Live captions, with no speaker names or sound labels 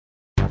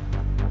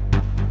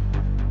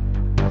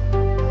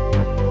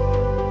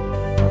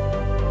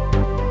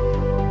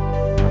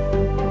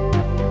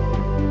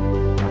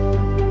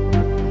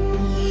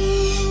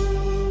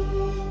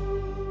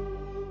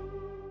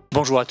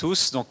Bonjour à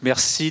tous, donc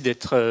merci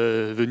d'être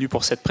venus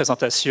pour cette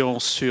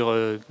présentation sur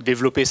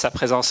développer sa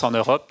présence en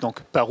Europe,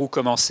 donc par où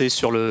commencer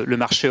sur le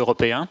marché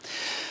européen.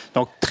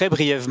 Donc très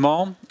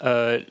brièvement,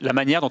 la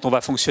manière dont on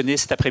va fonctionner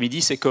cet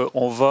après-midi, c'est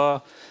qu'on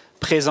va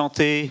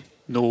présenter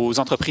nos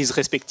entreprises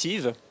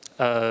respectives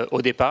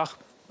au départ,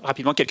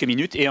 rapidement quelques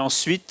minutes, et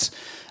ensuite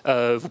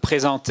vous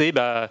présenter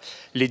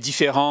les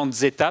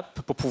différentes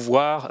étapes pour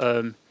pouvoir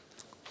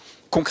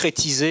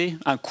concrétiser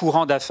un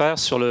courant d'affaires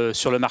sur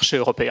le marché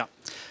européen.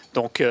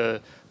 Donc,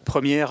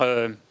 premier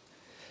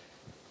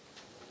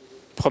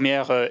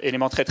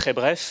élément très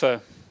bref,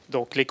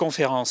 donc les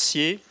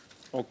conférenciers.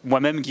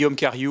 Moi-même, Guillaume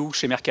Cariou,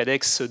 chez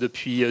Mercadex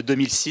depuis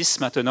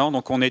 2006 maintenant.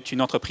 Donc, on est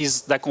une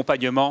entreprise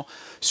d'accompagnement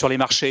sur les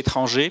marchés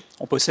étrangers.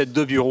 On possède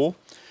 2 bureaux,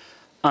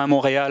 un à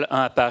Montréal,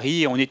 un à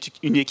Paris, et on est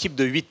une équipe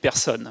de 8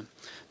 personnes.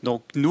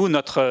 Donc, nous,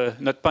 notre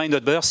pain et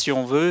notre beurre, si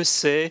on veut,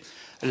 c'est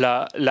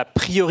la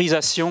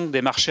priorisation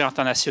des marchés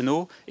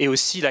internationaux et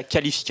aussi la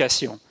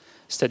qualification.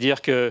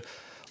 C'est-à-dire que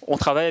on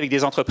travaille avec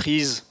des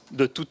entreprises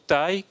de toute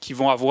taille qui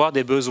vont avoir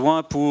des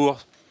besoins pour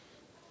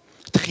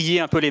trier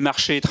un peu les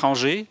marchés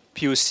étrangers,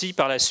 puis aussi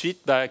par la suite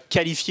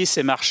qualifier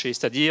ces marchés.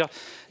 C'est-à-dire,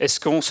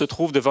 est-ce qu'on se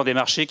trouve devant des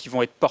marchés qui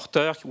vont être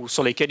porteurs ou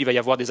sur lesquels il va y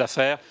avoir des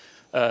affaires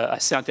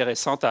assez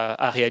intéressantes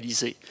à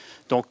réaliser.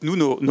 Donc nous,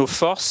 nos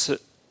forces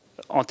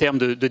en termes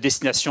de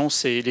destination,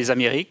 c'est les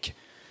Amériques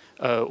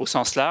au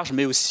sens large,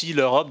 mais aussi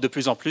l'Europe de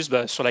plus en plus,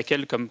 sur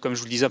laquelle, comme je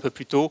vous le disais un peu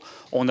plus tôt,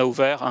 on a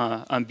ouvert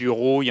un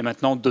bureau il y a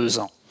maintenant 2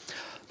 ans.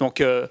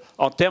 Donc,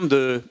 en termes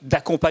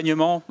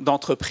d'accompagnement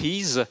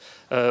d'entreprise,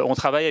 on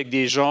travaille avec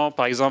des gens,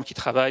 par exemple, qui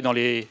travaillent dans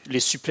les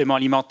suppléments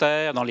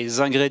alimentaires, dans les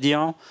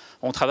ingrédients.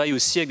 On travaille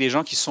aussi avec des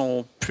gens qui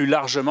sont plus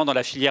largement dans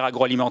la filière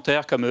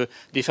agroalimentaire, comme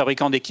des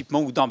fabricants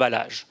d'équipements ou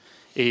d'emballages.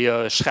 Et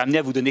je serai amené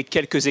à vous donner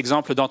quelques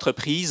exemples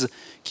d'entreprises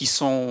qui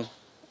sont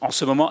en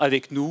ce moment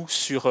avec nous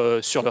sur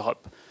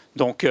l'Europe.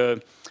 Donc,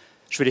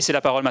 je vais laisser la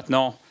parole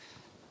maintenant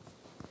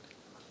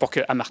pour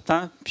que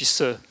Martin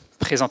puisse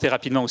présenter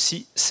rapidement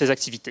aussi ses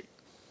activités.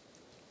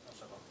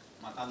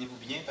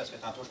 Entendez-vous bien, parce que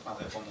tantôt, je ne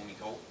prendrai pas mon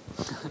micro.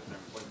 Je n'aime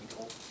pas le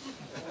micro.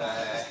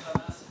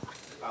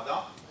 Pardon?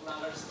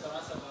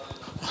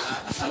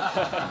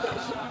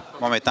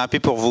 Bon, mais tant pis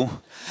pour vous.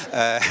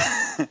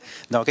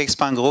 Donc,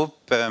 Expand Group,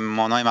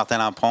 mon nom est Martin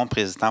Lampron,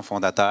 président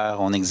fondateur.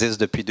 On existe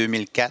depuis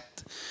 2004.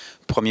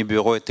 Le premier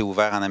bureau a été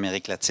ouvert en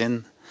Amérique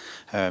latine.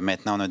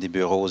 Maintenant, on a des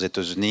bureaux aux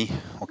États-Unis,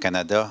 au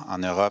Canada, en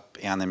Europe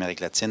et en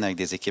Amérique latine avec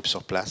des équipes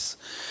sur place.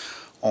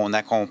 On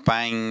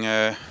accompagne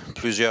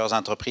plusieurs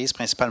entreprises,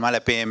 principalement la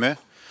PME.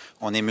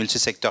 On est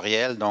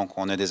multisectoriel, donc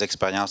on a des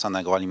expériences en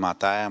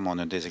agroalimentaire, mais on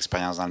a des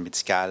expériences dans le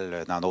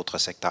médical, dans d'autres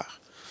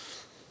secteurs.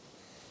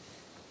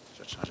 Je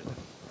vais te changer de...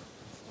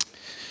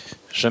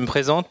 Je me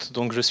présente,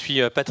 donc je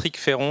suis Patrick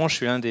Ferron, je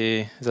suis un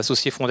des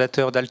associés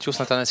fondateurs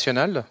d'Altios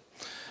International.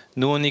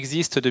 Nous, on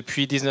existe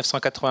depuis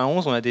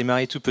 1991, on a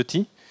démarré tout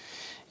petit.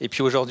 Et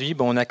puis aujourd'hui,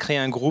 on a créé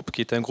un groupe qui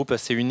est un groupe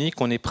assez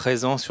unique. On est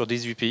présent sur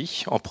 18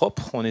 pays en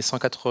propre. On est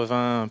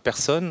 180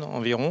 personnes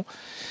environ.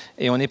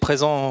 Et on est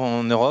présent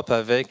en Europe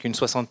avec une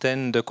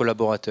 60aine de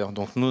collaborateurs.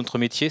 Donc nous, notre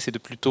métier, c'est de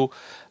plutôt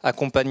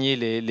accompagner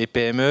les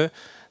PME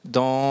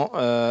dans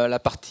la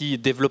partie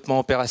développement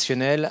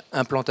opérationnel,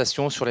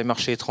 implantation sur les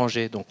marchés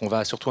étrangers. Donc on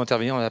va surtout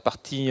intervenir dans la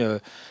partie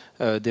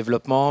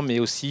développement, mais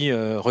aussi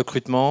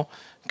recrutement,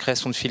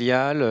 création de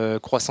filiales,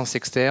 croissance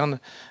externe,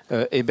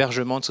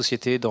 hébergement de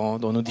sociétés dans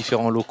nos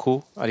différents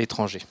locaux à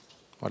l'étranger.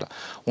 Voilà.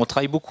 On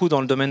travaille beaucoup dans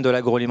le domaine de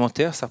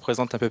l'agroalimentaire, ça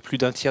représente un peu plus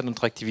d'un tiers de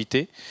notre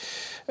activité.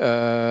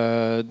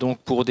 Donc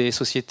pour des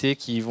sociétés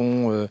qui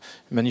vont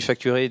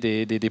manufacturer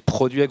des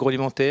produits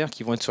agroalimentaires,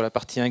 qui vont être sur la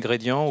partie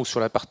ingrédients ou sur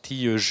la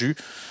partie jus,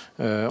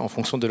 en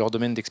fonction de leur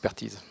domaine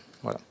d'expertise.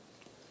 Voilà.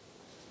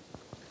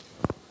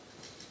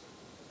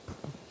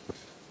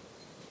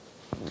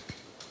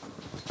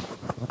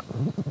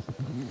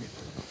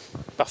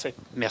 Parfait,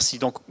 merci.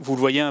 Donc, vous le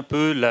voyez un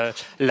peu,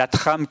 la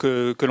trame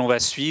que l'on va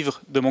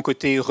suivre. De mon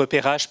côté,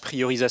 repérage,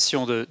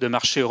 priorisation de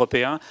marché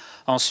européen.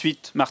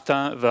 Ensuite,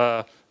 Martin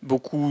va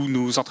beaucoup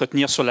nous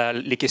entretenir sur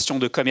les questions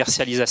de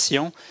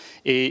commercialisation.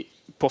 Et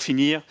pour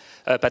finir,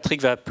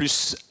 Patrick va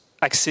plus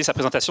axer sa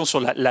présentation sur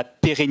la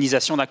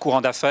pérennisation d'un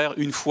courant d'affaires.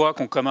 Une fois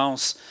qu'on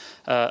commence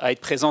à être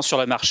présent sur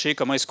le marché,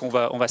 comment est-ce qu'on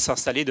va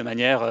s'installer de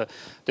manière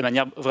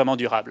vraiment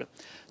durable.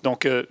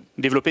 Donc,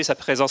 développer sa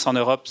présence en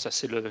Europe, ça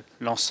c'est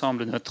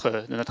l'ensemble de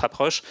notre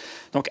approche.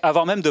 Donc,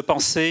 avant même de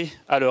penser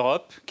à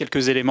l'Europe,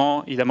 quelques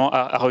éléments évidemment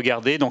à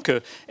regarder. Donc,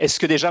 est-ce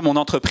que déjà mon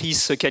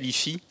entreprise se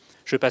qualifie?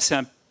 Je vais passer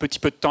un petit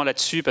peu de temps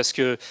là-dessus parce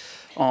que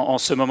en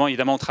ce moment,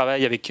 évidemment, on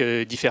travaille avec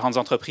différentes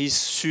entreprises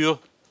sur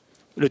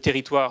le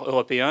territoire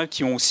européen,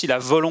 qui ont aussi la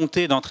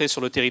volonté d'entrer sur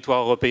le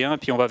territoire européen,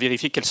 puis on va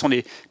vérifier quels sont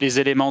les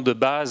éléments de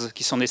base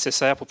qui sont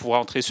nécessaires pour pouvoir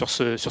entrer sur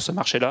ce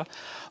marché-là.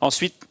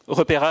 Ensuite,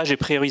 repérage et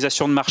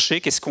priorisation de marché,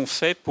 qu'est-ce qu'on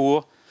fait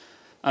pour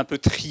un peu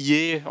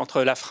trier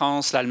entre la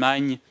France,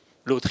 l'Allemagne,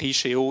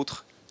 l'Autriche et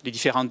autres, les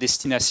différentes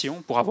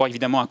destinations, pour avoir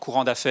évidemment un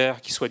courant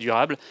d'affaires qui soit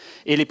durable,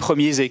 et les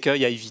premiers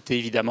écueils à éviter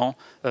évidemment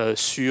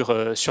sur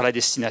la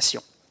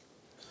destination.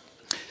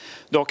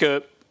 Donc,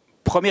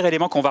 premier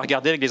élément qu'on va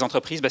regarder avec les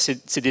entreprises,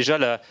 c'est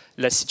déjà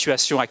la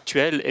situation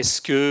actuelle.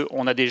 Est-ce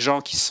qu'on a des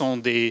gens qui sont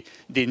des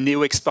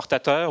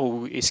néo-exportateurs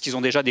ou est-ce qu'ils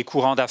ont déjà des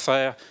courants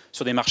d'affaires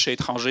sur des marchés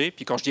étrangers?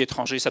 Puis quand je dis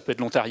étrangers, ça peut être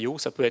l'Ontario,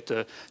 ça peut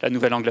être la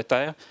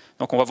Nouvelle-Angleterre.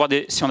 Donc on va voir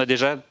si on a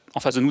déjà en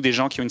face de nous des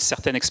gens qui ont une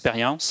certaine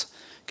expérience.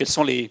 Quels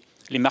sont les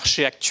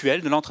marchés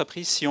actuels de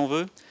l'entreprise, si on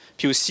veut,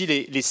 puis aussi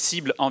les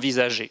cibles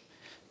envisagées.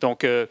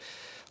 Donc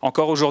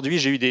encore aujourd'hui,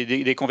 j'ai eu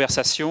des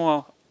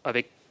conversations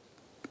avec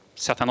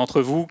certains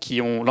d'entre vous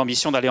qui ont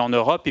l'ambition d'aller en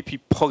Europe, et puis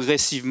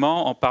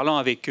progressivement, en parlant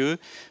avec eux,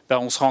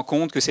 on se rend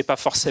compte que ce n'est pas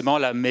forcément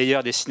la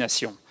meilleure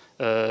destination.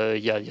 Il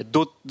y a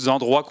d'autres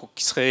endroits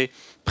qui seraient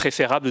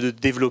préférables de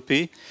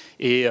développer,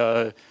 et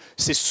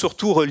c'est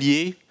surtout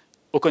relié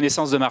aux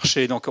connaissances de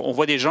marché. Donc on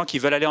voit des gens qui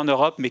veulent aller en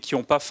Europe, mais qui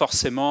n'ont pas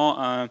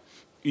forcément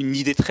une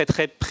idée très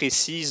très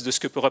précise de ce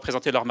que peut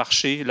représenter leur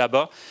marché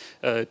là-bas.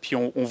 Puis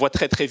on voit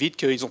très très vite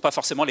qu'ils n'ont pas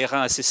forcément les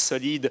reins assez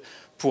solides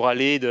pour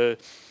aller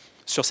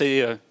sur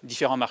ces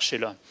différents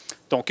marchés-là.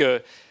 Donc,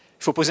 il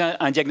faut poser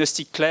un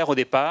diagnostic clair au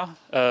départ.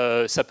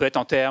 Ça peut être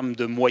en termes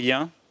de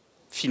moyens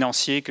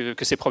financiers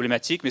que c'est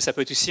problématique, mais ça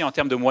peut être aussi en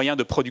termes de moyens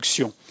de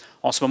production.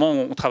 En ce moment,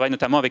 on travaille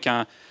notamment avec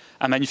un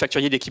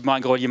manufacturier d'équipements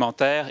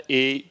agroalimentaires,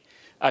 et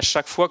à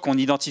chaque fois qu'on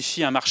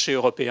identifie un marché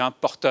européen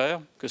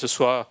porteur, que ce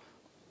soit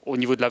au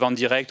niveau de la vente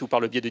directe ou par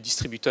le biais de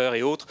distributeurs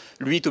et autres,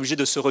 lui est obligé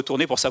de se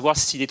retourner pour savoir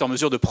s'il est en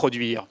mesure de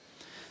produire.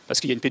 Parce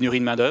qu'il y a une pénurie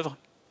de main-d'œuvre,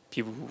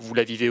 puis vous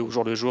la vivez au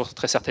jour le jour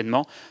très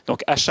certainement.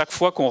 Donc à chaque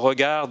fois qu'on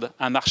regarde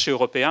un marché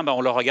européen,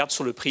 on le regarde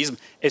sur le prisme,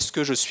 est-ce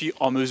que je suis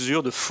en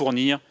mesure de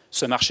fournir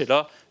ce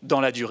marché-là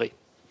dans la durée?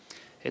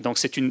 Et donc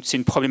c'est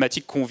une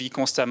problématique qu'on vit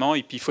constamment,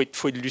 et puis il faut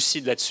être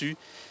lucide là-dessus.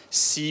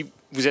 Si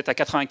vous êtes à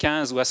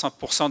 95 ou à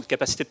 100% de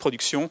capacité de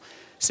production,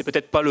 c'est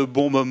peut-être pas le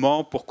bon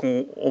moment pour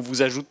qu'on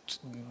vous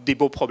ajoute des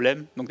beaux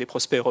problèmes, donc des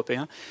prospects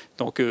européens.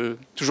 Donc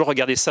toujours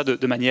regarder ça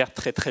de manière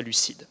très très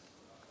lucide.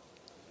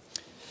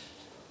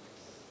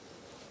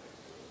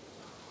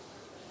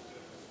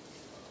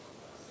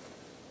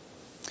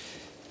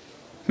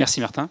 Merci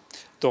Martin.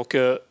 Donc,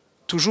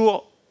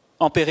 toujours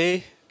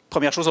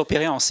première chose,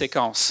 opérer en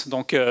séquence.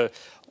 Donc,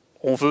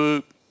 on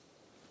veut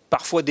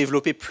parfois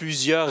développer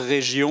plusieurs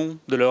régions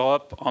de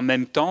l'Europe en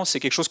même temps. C'est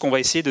quelque chose qu'on va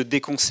essayer de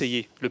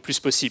déconseiller le plus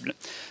possible.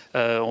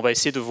 On va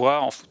essayer de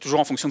voir, toujours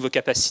en fonction de vos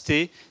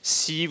capacités,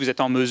 si vous êtes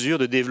en mesure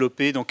de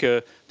développer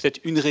peut-être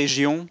une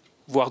région,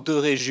 voire 2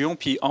 régions,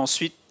 puis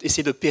ensuite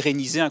essayer de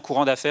pérenniser un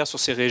courant d'affaires sur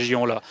ces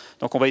régions-là.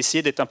 Donc, on va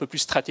essayer d'être un peu plus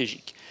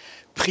stratégique.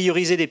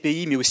 Prioriser des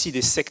pays, mais aussi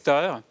des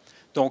secteurs.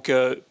 Donc,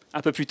 un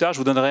peu plus tard, je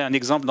vous donnerai un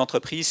exemple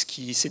d'entreprise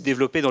qui s'est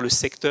développée dans le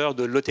secteur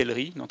de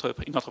l'hôtellerie, une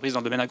entreprise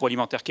dans le domaine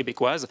agroalimentaire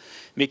québécoise,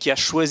 mais qui a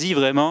choisi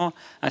vraiment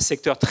un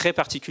secteur très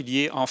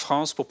particulier en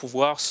France pour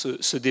pouvoir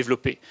se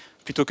développer,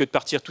 plutôt que de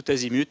partir tout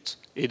azimut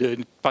et de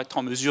ne pas être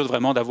en mesure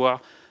vraiment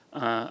d'avoir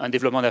un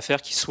développement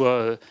d'affaires qui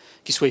soit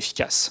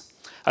efficace.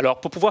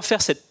 Alors, pour pouvoir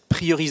faire cette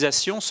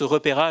priorisation, ce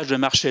repérage de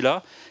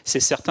marché-là,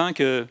 c'est certain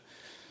que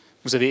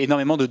vous avez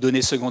énormément de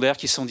données secondaires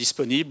qui sont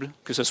disponibles,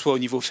 que ce soit au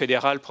niveau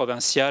fédéral,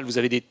 provincial. Vous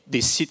avez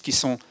des sites qui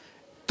sont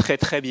très,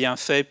 très bien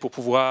faits pour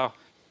pouvoir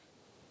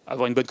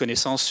avoir une bonne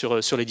connaissance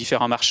sur les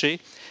différents marchés.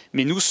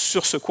 Mais nous,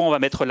 sur ce quoi on va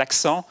mettre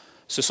l'accent,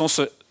 ce sont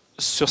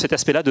sur cet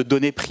aspect-là de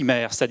données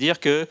primaires. C'est-à-dire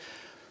que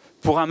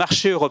pour un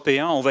marché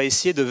européen, on va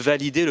essayer de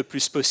valider le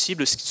plus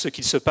possible ce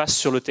qu'il se passe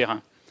sur le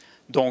terrain.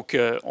 Donc,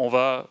 on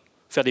va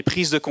faire des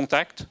prises de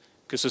contact,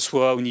 que ce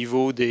soit au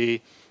niveau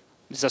des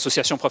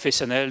associations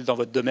professionnelles dans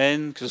votre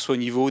domaine, que ce soit au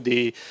niveau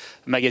des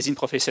magazines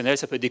professionnels,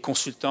 ça peut être des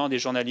consultants, des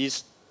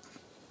journalistes.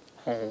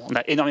 On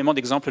a énormément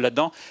d'exemples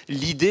là-dedans.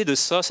 L'idée de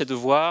ça, c'est de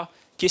voir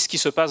qu'est-ce qui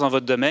se passe dans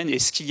votre domaine.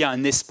 Est-ce qu'il y a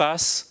un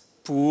espace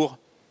pour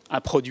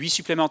un produit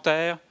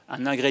supplémentaire,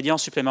 un ingrédient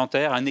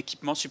supplémentaire, un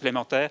équipement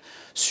supplémentaire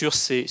sur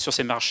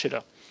ces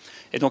marchés-là.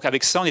 Et donc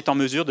avec ça, on est en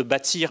mesure de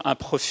bâtir un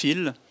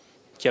profil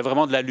qui a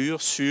vraiment de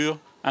l'allure sur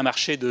un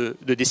marché de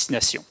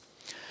destination.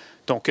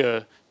 Donc,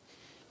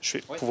 je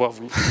vais pouvoir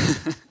vous...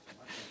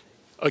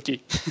 OK.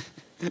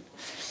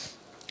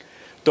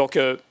 Donc,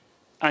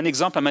 un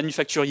exemple, un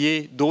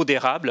manufacturier d'eau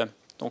d'érable,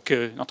 donc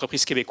une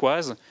entreprise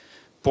québécoise,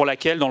 pour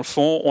laquelle, dans le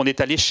fond, on est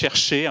allé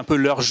chercher un peu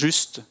l'heure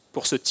juste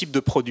pour ce type de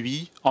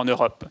produit en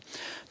Europe.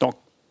 Donc,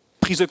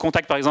 prise de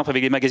contact, par exemple,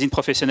 avec des magazines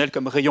professionnels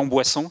comme Rayon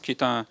Boisson, qui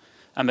est un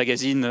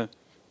magazine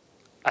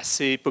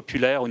assez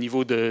populaire au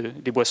niveau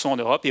des boissons en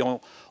Europe. Et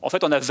en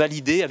fait, on a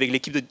validé avec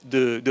l'équipe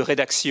de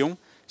rédaction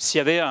s'il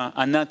y avait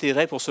un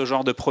intérêt pour ce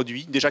genre de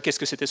produit. Déjà, qu'est-ce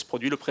que c'était ce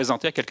produit, le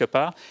présenter à quelque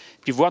part,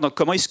 puis voir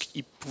comment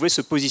il pouvait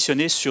se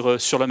positionner sur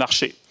le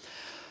marché.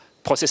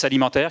 Process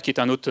Alimentaire, qui est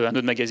un autre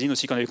magazine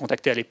aussi qu'on avait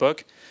contacté à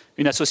l'époque,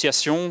 une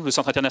association, le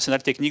Centre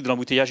international technique de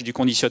l'embouteillage et du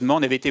conditionnement.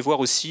 On avait été voir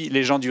aussi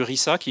les gens du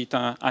RISA, qui est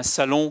un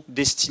salon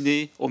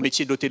destiné au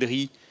métier de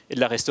l'hôtellerie et de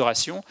la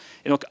restauration.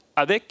 Et donc,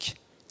 avec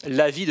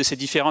l'avis de ces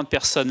différentes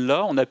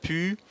personnes-là, on a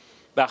pu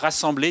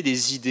rassembler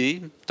des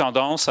idées,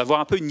 tendances,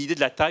 avoir un peu une idée de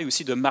la taille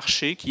aussi de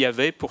marché qu'il y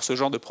avait pour ce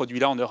genre de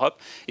produit-là en Europe,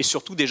 et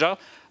surtout déjà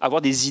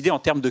avoir des idées en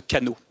termes de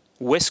canaux.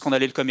 Où est-ce qu'on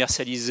allait le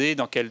commercialiser,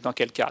 dans quel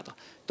cadre.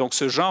 Donc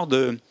ce genre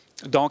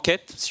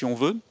d'enquête, si on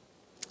veut,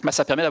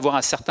 ça permet d'avoir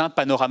un certain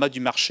panorama du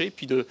marché,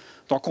 puis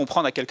d'en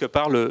comprendre à quelque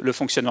part le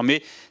fonctionnement.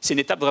 Mais c'est une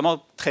étape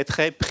vraiment très,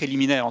 très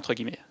préliminaire, entre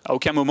guillemets. À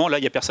aucun moment, là,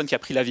 il n'y a personne qui a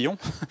pris l'avion.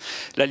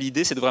 Là,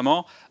 l'idée, c'est de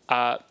vraiment,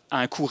 à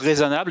un coût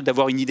raisonnable,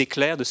 d'avoir une idée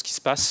claire de ce qui se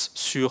passe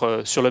sur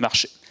le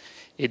marché.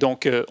 Et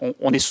donc,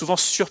 on est souvent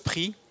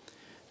surpris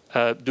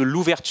de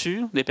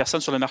l'ouverture des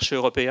personnes sur le marché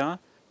européen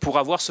pour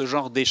avoir ce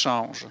genre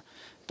d'échange.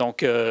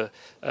 Donc,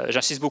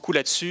 j'insiste beaucoup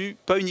là-dessus.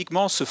 Pas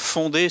uniquement se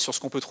fonder sur ce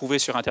qu'on peut trouver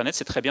sur Internet,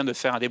 c'est très bien de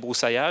faire un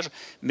débroussaillage,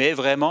 mais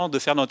vraiment de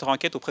faire notre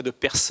enquête auprès de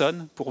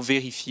personnes pour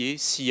vérifier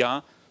s'il y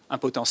a un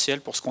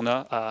potentiel pour ce qu'on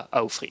a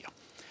à offrir.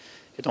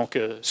 Et donc,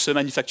 ce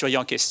manufacturier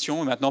en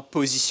question est maintenant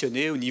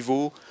positionné au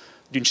niveau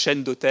d'une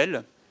chaîne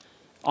d'hôtels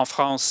en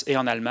France et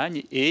en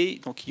Allemagne,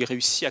 et donc il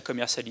réussit à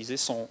commercialiser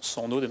son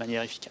eau de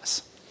manière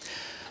efficace.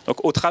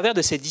 Donc, au travers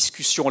de ces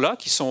discussions-là,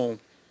 qui sont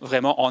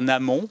vraiment en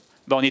amont,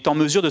 on est en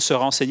mesure de se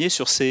renseigner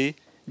sur ces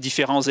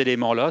différents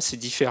éléments-là, ces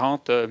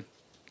différents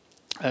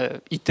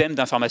items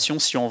d'information,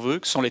 si on veut,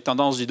 que sont les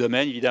tendances du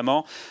domaine,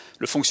 évidemment,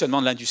 le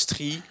fonctionnement de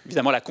l'industrie,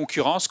 évidemment la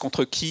concurrence,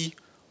 contre qui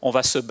on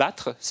va se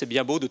battre. C'est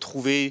bien beau de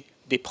trouver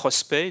des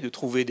prospects, de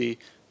trouver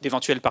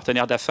d'éventuels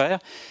partenaires d'affaires,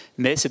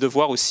 mais c'est de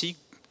voir aussi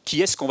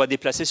qui est-ce qu'on va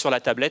déplacer sur la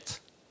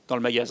tablette dans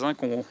le magasin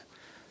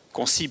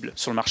qu'on cible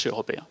sur le marché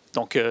européen.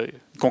 Donc,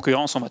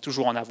 concurrence, on va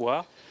toujours en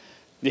avoir.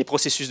 Les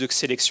processus de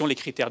sélection, les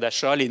critères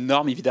d'achat, les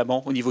normes,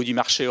 évidemment, au niveau du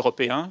marché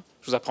européen.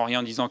 Je ne vous apprends rien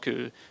en disant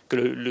que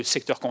le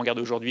secteur qu'on regarde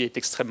aujourd'hui est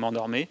extrêmement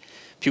normé.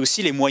 Puis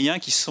aussi les moyens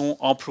qui sont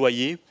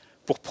employés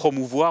pour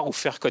promouvoir ou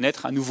faire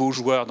connaître un nouveau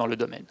joueur dans le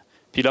domaine.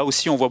 Puis là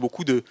aussi, on voit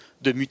beaucoup de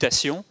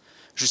mutations.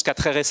 Jusqu'à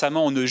très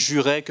récemment, on ne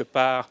jurait que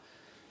par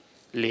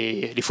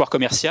les foires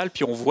commerciales.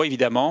 Puis on voit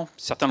évidemment,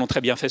 certains l'ont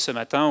très bien fait ce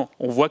matin,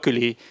 on voit que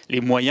les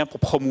moyens pour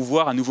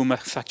promouvoir un nouveau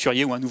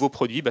manufacturier ou un nouveau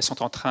produit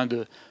sont en train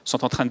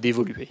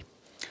d'évoluer.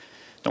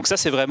 Donc ça,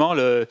 c'est vraiment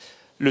le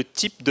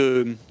type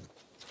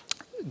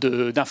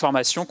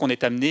d'information qu'on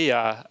est amené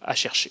à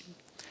chercher.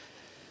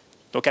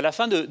 Donc à la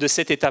fin de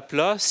cette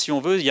étape-là, si on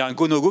veut, il y a un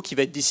go-no-go qui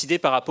va être décidé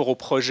par rapport au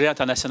projet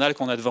international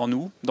qu'on a devant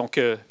nous. Donc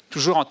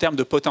toujours en termes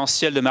de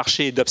potentiel de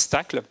marché et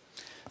d'obstacles.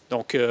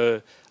 Donc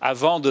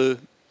avant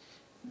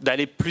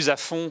d'aller plus à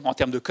fond en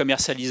termes de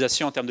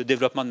commercialisation, en termes de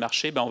développement de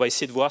marché, on va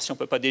essayer de voir si on ne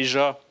peut pas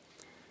déjà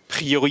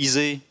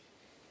prioriser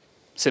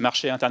ces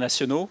marchés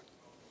internationaux,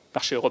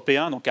 marché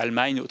européen, donc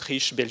Allemagne,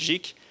 Autriche,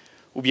 Belgique,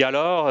 ou bien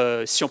alors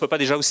si on ne peut pas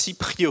déjà aussi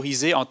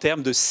prioriser en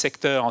termes de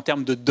secteurs, en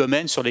termes de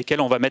domaines sur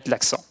lesquels on va mettre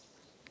l'accent.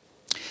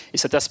 Et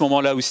c'est à ce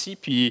moment-là aussi,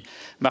 puis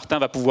Martin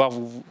va pouvoir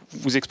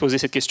vous exposer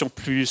cette question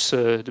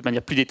de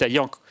manière plus détaillée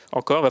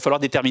encore, il va falloir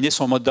déterminer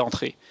son mode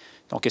d'entrée.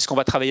 Donc est-ce qu'on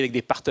va travailler avec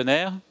des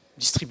partenaires,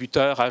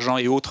 distributeurs, agents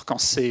et autres quand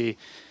ces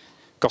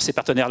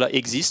partenaires-là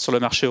existent sur le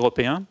marché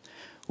européen,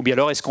 ou bien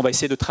alors est-ce qu'on va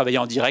essayer de travailler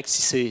en direct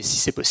si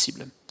c'est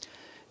possible.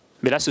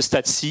 Mais là, ce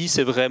stade-ci,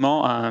 c'est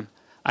vraiment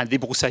un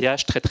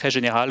débroussaillage très, très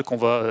général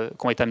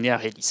qu'on est amené à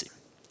réaliser.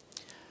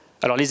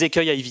 Alors, les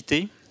écueils à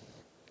éviter.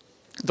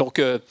 Donc,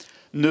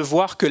 ne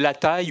voir que la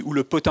taille ou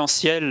le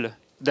potentiel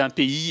d'un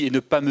pays et ne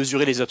pas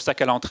mesurer les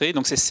obstacles à l'entrée.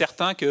 Donc, c'est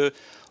certain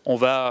qu'on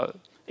va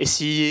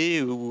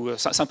essayer,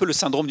 c'est un peu le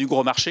syndrome du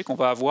gros marché qu'on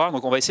va avoir.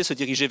 Donc, on va essayer de se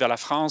diriger vers la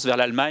France, vers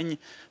l'Allemagne,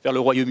 vers le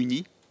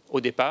Royaume-Uni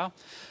au départ,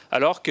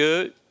 alors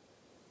que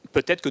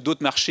peut-être que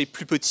d'autres marchés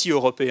plus petits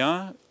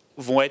européens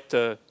vont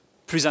être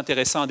plus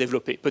intéressant à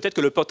développer. Peut-être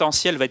que le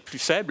potentiel va être plus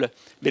faible,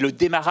 mais le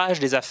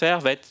démarrage des affaires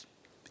va être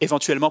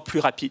éventuellement plus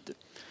rapide.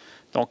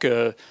 Donc,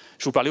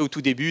 je vous parlais au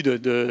tout début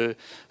de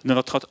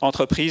notre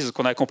entreprise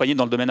qu'on a accompagnée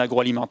dans le domaine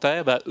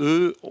agroalimentaire.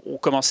 Eux ont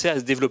commencé à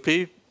se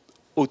développer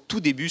au tout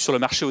début sur le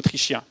marché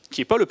autrichien,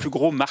 qui n'est pas le plus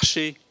gros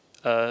marché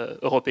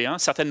européen,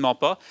 certainement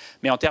pas,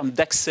 mais en termes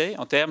d'accès,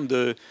 en termes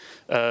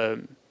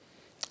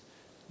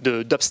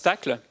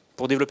d'obstacles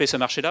pour développer ce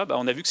marché-là,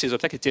 on a vu que ces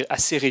obstacles étaient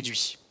assez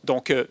réduits.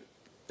 Donc,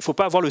 il ne faut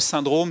pas avoir le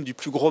syndrome du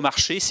plus gros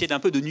marché, essayer d'un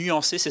peu de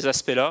nuancer ces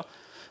aspects-là.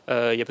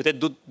 Il y a peut-être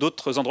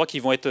d'autres endroits qui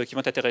vont être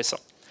intéressants.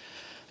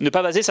 Ne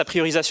pas baser sa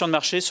priorisation de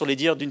marché sur les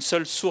dires d'une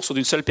seule source ou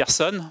d'une seule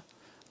personne.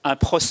 Un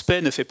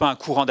prospect ne fait pas un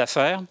courant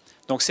d'affaires.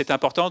 Donc, c'est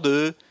important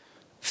de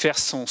faire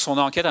son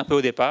enquête un peu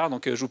au départ.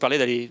 Donc, je vous parlais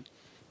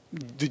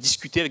de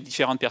discuter avec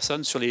différentes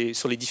personnes sur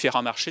les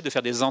différents marchés, de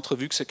faire des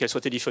entrevues, qu'elles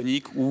soient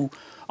téléphoniques ou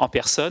en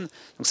personne.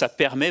 Donc, ça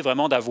permet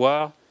vraiment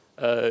d'avoir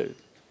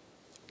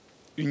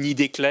une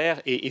idée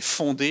claire et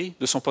fondée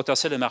de son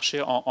potentiel de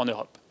marché en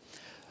Europe.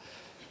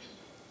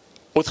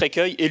 Autre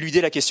écueil, éluder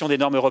la question des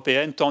normes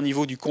européennes, tant au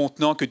niveau du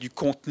contenant que du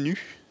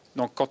contenu.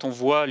 Donc, quand on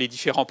voit les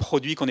différents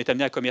produits qu'on est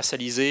amené à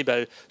commercialiser,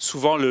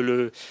 souvent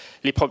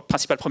les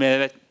principales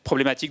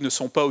problématiques ne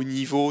sont pas au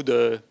niveau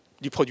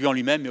du produit en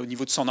lui-même, mais au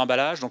niveau de son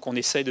emballage. Donc, on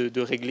essaie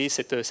de régler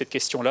cette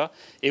question-là.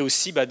 Et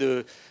aussi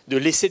de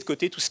laisser de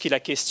côté tout ce qui est la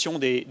question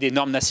des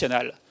normes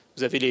nationales.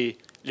 Vous avez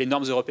les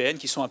normes européennes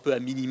qui sont un peu à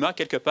minima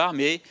quelque part,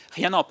 mais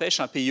rien n'empêche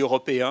un pays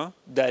européen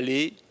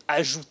d'aller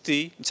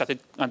ajouter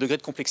un degré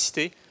de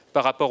complexité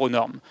par rapport aux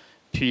normes.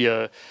 Puis, je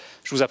ne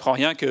vous apprends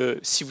rien que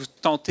si vous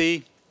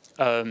tentez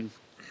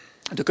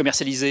de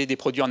commercialiser des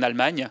produits en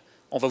Allemagne,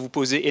 on va vous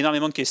poser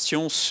énormément de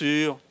questions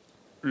sur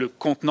le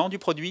contenant du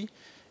produit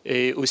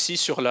et aussi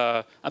sur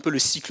un peu le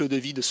cycle de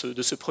vie de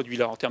ce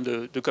produit-là en termes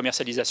de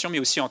commercialisation, mais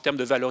aussi en termes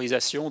de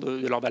valorisation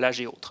de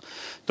l'emballage et autres.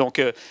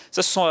 Donc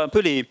ça, ce sont un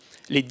peu les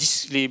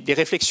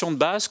réflexions de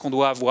base qu'on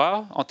doit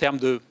avoir en termes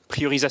de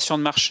priorisation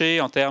de marché,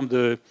 en termes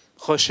de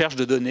recherche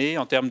de données,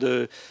 en termes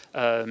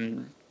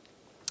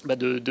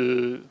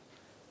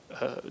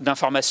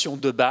d'informations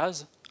de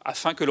base,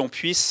 afin que l'on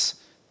puisse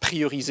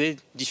prioriser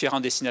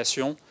différentes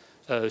destinations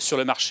sur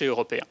le marché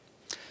européen.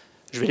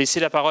 Je vais laisser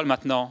la parole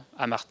maintenant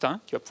à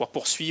Martin, qui va pouvoir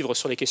poursuivre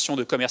sur les questions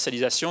de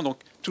commercialisation. Donc,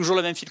 toujours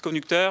le même fil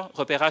conducteur,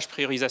 repérage,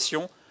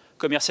 priorisation,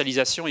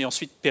 commercialisation et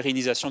ensuite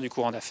pérennisation du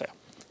courant d'affaires.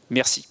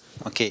 Merci.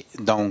 OK.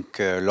 Donc,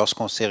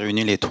 lorsqu'on s'est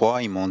réunis les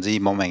trois, ils m'ont dit,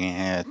 bon,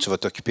 ben, tu vas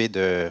t'occuper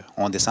de...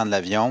 On descend de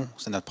l'avion,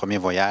 c'est notre premier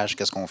voyage,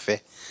 qu'est-ce qu'on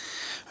fait?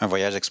 Un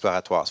voyage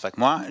exploratoire. Ça fait que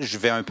moi, je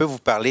vais un peu vous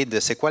parler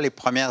de c'est quoi les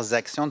premières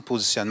actions de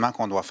positionnement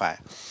qu'on doit faire.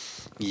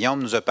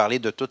 Guillaume nous a parlé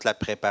de toute la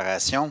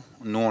préparation.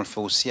 Nous, on le fait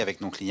aussi avec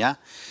nos clients.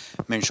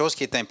 Mais une chose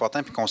qui est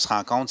importante et qu'on se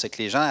rend compte, c'est que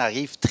les gens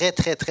arrivent très,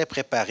 très, très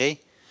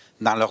préparés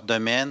dans leur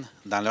domaine,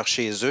 dans leur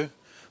chez eux,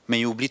 mais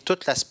ils oublient tout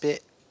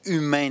l'aspect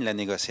humain de la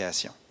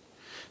négociation.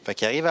 Fait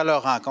qu'ils arrivent à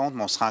leur rencontre,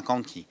 mais on se rend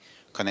compte qu'ils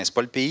ne connaissent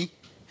pas le pays,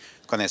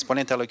 ne connaissent pas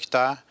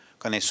l'interlocuteur, ne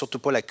connaissent surtout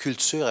pas la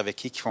culture avec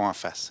qui ils font en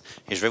face.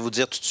 Et je vais vous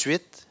dire tout de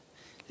suite,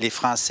 les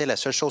Français, la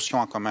seule chose qu'ils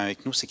ont en commun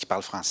avec nous, c'est qu'ils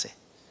parlent français.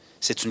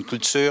 C'est une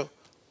culture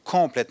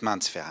complètement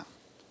différente.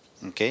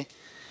 OK?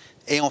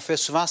 Et on fait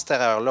souvent cette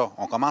erreur-là.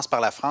 On commence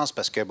par la France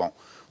parce que, bon,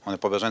 on n'a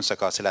pas besoin de se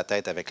casser la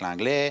tête avec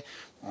l'anglais.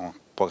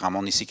 Pas grand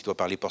monde ici qui doit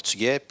parler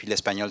portugais, puis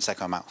l'espagnol, ça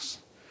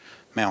commence.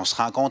 Mais on se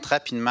rend compte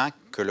rapidement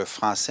que le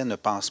français ne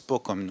pense pas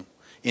comme nous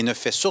et ne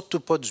fait surtout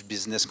pas du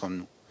business comme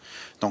nous.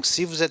 Donc,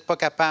 si vous n'êtes pas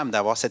capable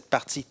d'avoir cette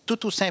partie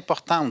tout aussi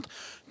importante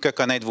que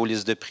connaître vos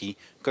listes de prix,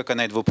 que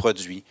connaître vos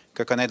produits,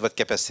 que connaître votre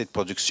capacité de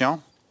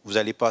production, vous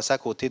allez passer à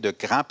côté de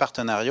grands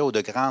partenariats ou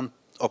de grandes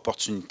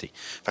opportunités.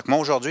 Fait que moi,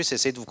 aujourd'hui, c'est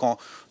essayer de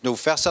vous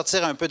faire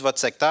sortir un peu de votre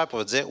secteur pour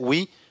vous dire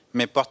oui,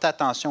 mais portez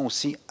attention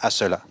aussi à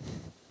cela.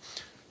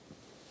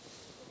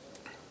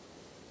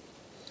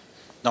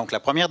 Donc, la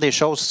première des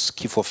choses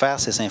qu'il faut faire,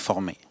 c'est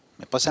s'informer.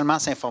 Mais pas seulement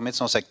s'informer de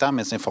son secteur,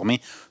 mais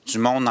s'informer du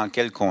monde dans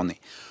lequel on est.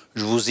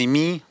 Je vous ai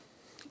mis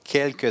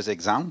quelques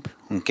exemples.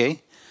 OK?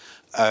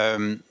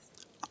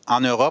 En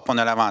Europe, on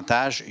a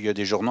l'avantage, il y a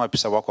des journaux à plus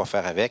savoir quoi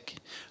faire avec.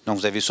 Donc,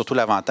 vous avez surtout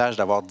l'avantage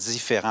d'avoir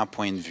différents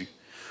points de vue.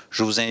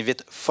 Je vous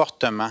invite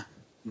fortement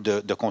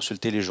de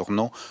consulter les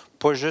journaux,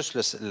 pas juste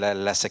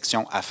la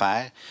section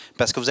affaires,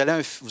 parce que vous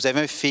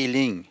avez un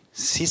feeling.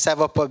 Si ça ne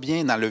va pas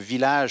bien dans le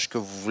village que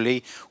vous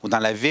voulez ou dans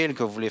la ville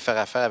que vous voulez faire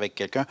affaire avec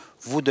quelqu'un,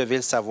 vous devez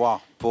le savoir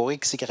pour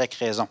X, Y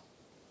raison.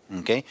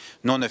 Okay?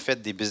 Nous, on a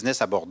fait des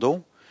business à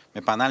Bordeaux,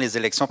 mais pendant les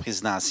élections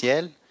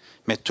présidentielles,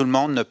 mais tout le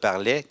monde ne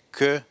parlait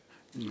que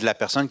de la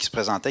personne qui se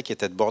présentait qui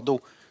était de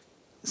Bordeaux.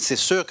 C'est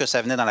sûr que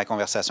ça venait dans la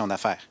conversation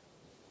d'affaires.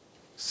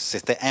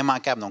 C'était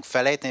immanquable, donc il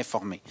fallait être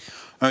informé.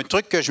 Un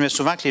truc que je mets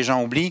souvent que les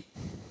gens oublient,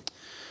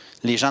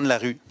 les gens de la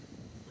rue.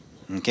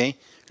 Okay?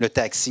 Le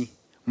taxi.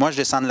 Moi, je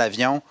descends de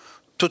l'avion,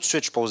 tout de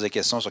suite, je pose des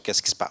questions sur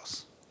qu'est-ce qui se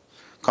passe.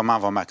 Comment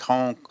va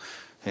Macron?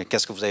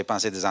 Qu'est-ce que vous avez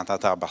pensé des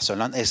attentats à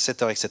Barcelone? Etc.,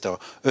 etc.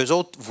 Eux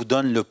autres vous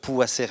donnent le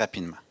pouls assez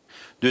rapidement.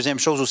 Deuxième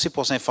chose aussi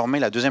pour s'informer,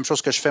 la deuxième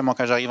chose que je fais, moi,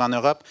 quand j'arrive en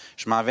Europe,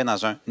 je m'en vais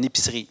dans une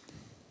épicerie.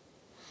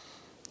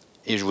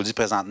 Et je vous dis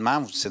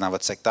présentement, c'est dans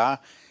votre secteur,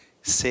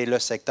 c'est le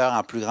secteur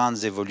en plus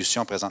grande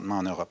évolution présentement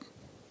en Europe.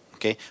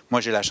 Okay?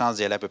 Moi, j'ai la chance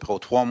d'y aller à peu près aux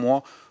 3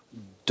 mois.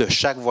 De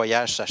chaque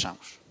voyage, ça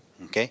change.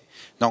 Okay?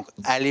 Donc,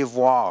 allez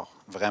voir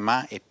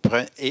vraiment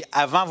et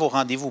avant vos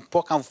rendez-vous,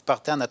 pas quand vous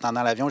partez en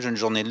attendant l'avion, j'ai une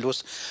journée de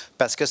lousse,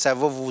 parce que ça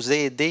va vous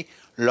aider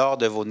lors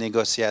de vos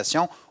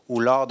négociations ou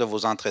lors de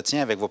vos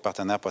entretiens avec vos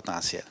partenaires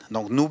potentiels.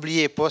 Donc,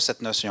 n'oubliez pas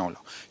cette notion-là.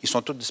 Ils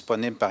sont tous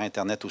disponibles par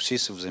Internet aussi.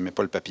 Si vous n'aimez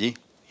pas le papier,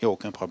 il n'y a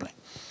aucun problème.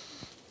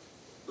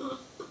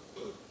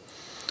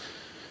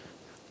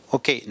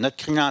 OK, notre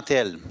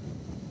clientèle,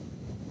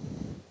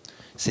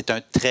 c'est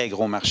un très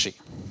gros marché.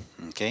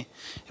 OK? Et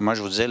moi,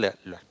 je vous disais, la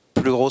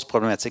plus grosse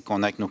problématique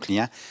qu'on a avec nos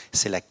clients,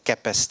 c'est la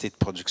capacité de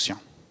production.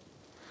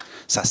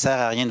 Ça ne sert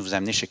à rien de vous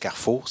amener chez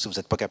Carrefour si vous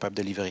n'êtes pas capable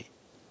de livrer.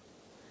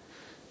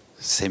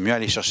 C'est mieux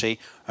aller chercher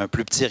un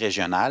plus petit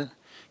régional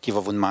qui va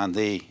vous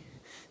demander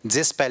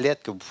 10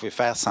 palettes que vous pouvez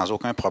faire sans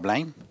aucun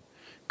problème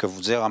que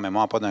vous dire, mais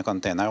moi, pas d'un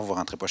container, vous ne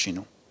rentrez pas chez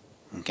nous.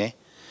 OK?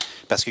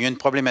 Parce qu'il y a une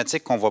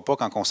problématique qu'on ne voit pas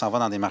quand on s'en va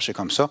dans des marchés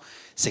comme ça,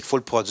 c'est qu'il faut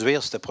le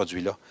produire, ce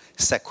produit-là.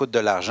 Ça coûte de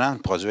l'argent de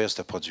produire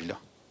ce produit-là.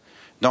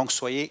 Donc,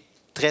 soyez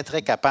très,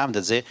 très capable de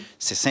dire,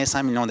 c'est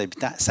 500 millions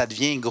d'habitants, ça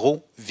devient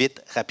gros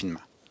vite, rapidement.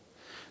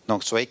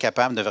 Donc, soyez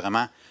capable de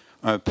vraiment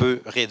un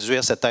peu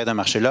réduire cette taille de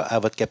marché-là à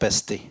votre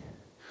capacité.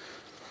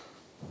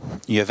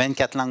 Il y a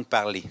 24 langues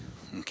parlées.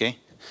 Okay?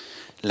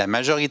 La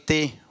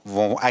majorité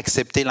vont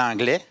accepter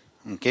l'anglais,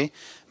 okay?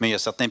 Mais il y a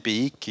certains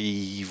pays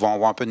qui vont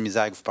avoir un peu de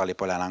misère que vous ne parlez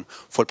pas la langue.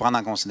 Il faut le prendre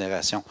en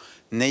considération.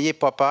 N'ayez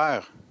pas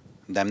peur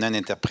d'amener un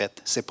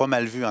interprète. Ce n'est pas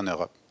mal vu en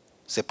Europe.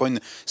 Ce n'est pas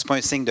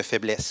un signe de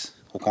faiblesse.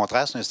 Au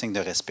contraire, c'est un signe de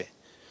respect.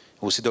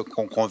 Aussi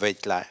qu'on veut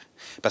être clair.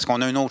 Parce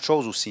qu'on a une autre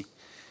chose aussi.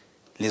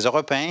 Les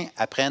Européens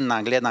apprennent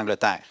l'anglais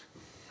d'Angleterre.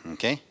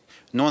 Okay?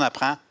 Nous, on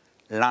apprend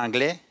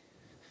l'anglais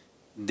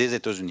des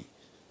États-Unis.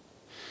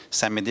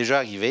 Ça m'est déjà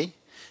arrivé,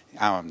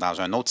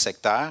 dans un autre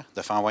secteur,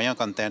 de faire envoyer un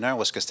container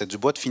où est-ce que c'était du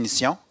bois de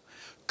finition,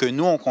 que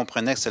nous, on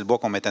comprenait que c'est le bois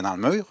qu'on mettait dans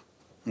le mur,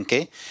 OK?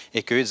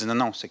 Et qu'eux disent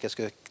non, c'est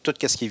tout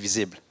ce qui est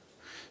visible.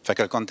 Fait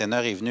que le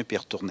container est venu puis est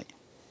retourné.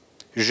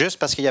 Juste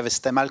parce qu'il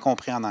c'était mal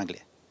compris en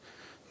anglais.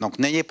 Donc,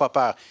 n'ayez pas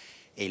peur.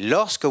 Et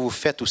lorsque vous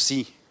faites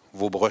aussi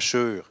vos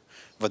brochures,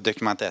 votre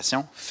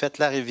documentation,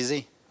 faites-la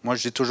réviser. Moi,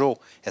 je dis toujours,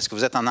 est-ce que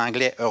vous êtes en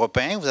anglais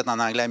européen ou vous êtes en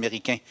anglais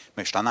américain?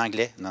 Mais je suis en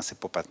anglais. Non, ce n'est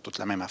pas toute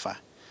la même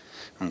affaire.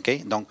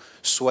 OK? Donc,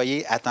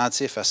 soyez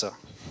attentifs à ça.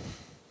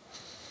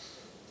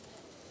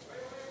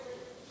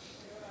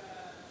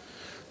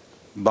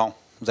 Bon,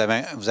 vous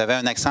avez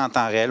un accent en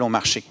temps réel au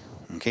marché.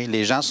 Okay?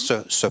 Les gens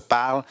se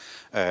parlent.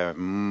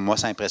 Moi,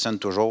 ça impressionne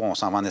toujours. On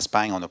s'en va en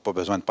Espagne, on n'a pas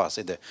besoin de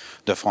passer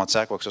de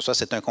frontières, quoi que ce soit.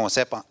 C'est un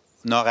concept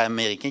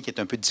nord-américain qui est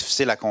un peu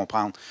difficile à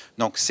comprendre.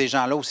 Donc, ces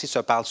gens-là aussi se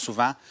parlent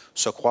souvent,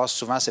 se croisent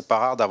souvent. C'est pas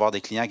rare d'avoir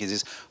des clients qui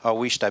disent « Ah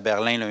oui, je suis à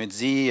Berlin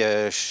lundi,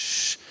 je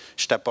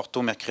suis à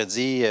Porto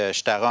mercredi, je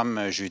suis à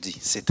Rome jeudi. »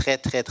 C'est très,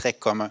 très, très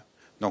commun.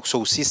 Donc, ça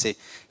aussi,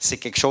 c'est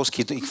quelque chose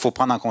qu'il faut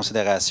prendre en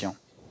considération.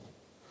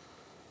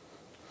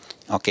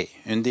 OK.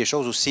 Une des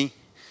choses aussi,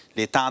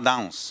 les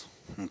tendances.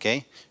 OK?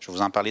 Je vais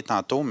vous en parler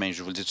tantôt, mais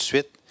je vous le dis tout de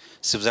suite.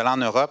 Si vous allez en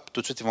Europe,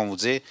 tout de suite, ils vont vous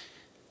dire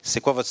 «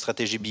 C'est quoi votre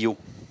stratégie bio? »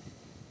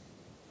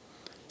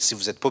 Si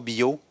vous n'êtes pas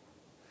bio,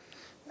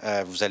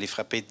 vous allez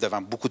frapper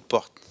devant beaucoup de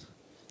portes.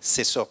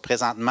 C'est ça.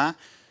 Présentement,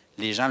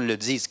 les gens le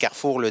disent,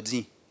 Carrefour le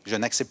dit. Je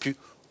n'accepte plus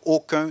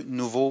aucun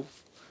nouveau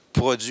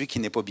produit qui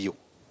n'est pas bio.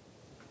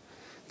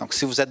 Donc,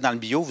 si vous êtes dans le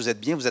bio, vous êtes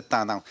bien, vous êtes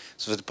tendance.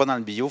 Si vous n'êtes pas dans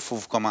le bio, il faut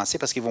vous commencer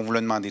parce qu'ils vont vous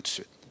le demander tout de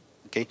suite.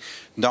 Okay?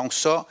 Donc,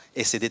 ça,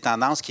 et c'est des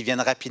tendances qui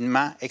viennent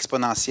rapidement,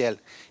 exponentielles,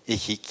 et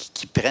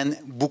qui prennent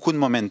beaucoup de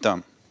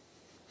momentum.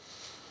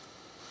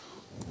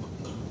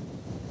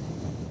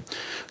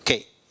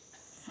 OK.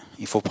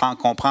 Il faut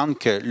comprendre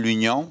que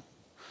l'Union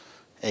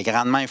est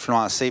grandement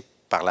influencée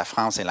par la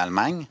France et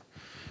l'Allemagne.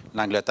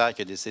 L'Angleterre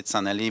qui a décidé de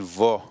s'en aller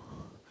va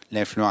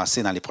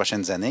l'influencer dans les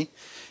prochaines années.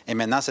 Et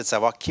maintenant, c'est de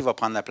savoir qui va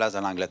prendre la place de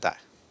l'Angleterre.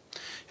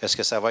 Est-ce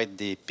que ça va être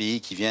des pays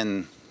qui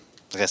viennent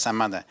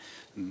récemment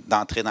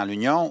d'entrer dans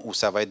l'Union ou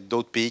ça va être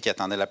d'autres pays qui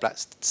attendaient la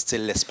place,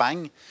 style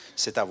l'Espagne?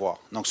 C'est à voir.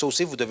 Donc, ça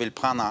aussi, vous devez le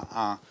prendre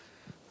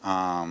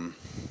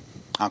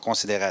en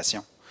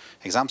considération.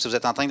 Exemple, si vous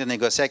êtes en train de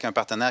négocier avec un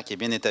partenaire qui est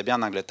bien établi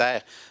en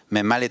Angleterre,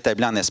 mais mal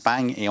établi en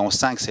Espagne, et on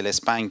sent que c'est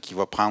l'Espagne qui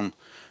va prendre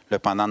le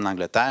pendant de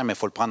l'Angleterre, mais il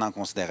faut le prendre en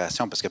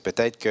considération parce que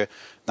peut-être que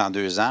dans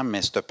 2 ans,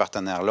 mais ce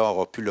partenaire-là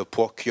n'aura plus le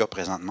poids qu'il y a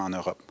présentement en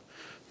Europe.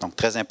 Donc,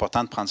 très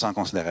important de prendre ça en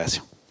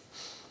considération.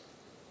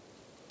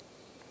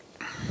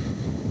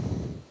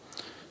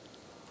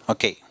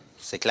 OK.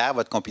 C'est clair,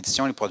 votre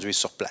compétition est produite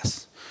sur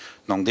place.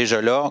 Donc,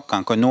 déjà là,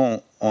 quand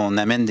nous, on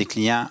amène des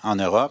clients en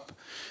Europe,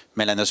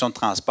 mais la notion de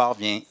transport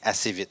vient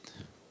assez vite.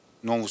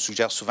 Nous, on vous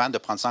suggère souvent de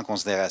prendre ça en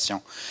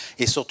considération.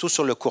 Et surtout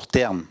sur le court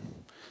terme.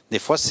 Des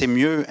fois, c'est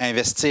mieux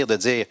investir de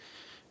dire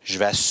 « je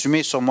vais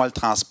assumer sur moi le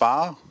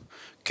transport »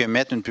 que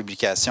mettre une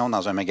publication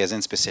dans un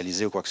magazine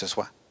spécialisé ou quoi que ce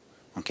soit.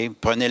 Okay?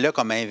 Prenez-le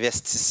comme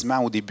investissement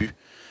au début.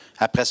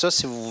 Après ça,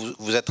 si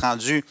vous êtes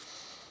rendu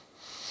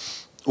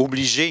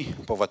obligé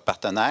pour votre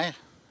partenaire,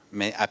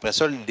 mais après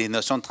ça, les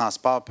notions de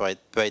transport peuvent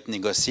être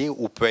négociées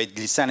ou peuvent être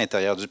glissées à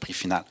l'intérieur du prix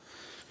final.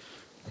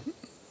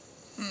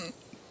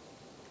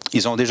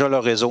 Ils ont déjà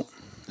leur réseau.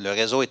 Le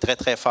réseau est très,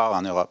 très fort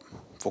en Europe.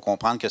 Il faut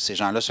comprendre que ces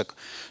gens-là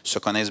se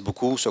connaissent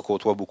beaucoup, se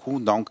côtoient beaucoup.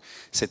 Donc,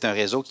 c'est un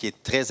réseau qui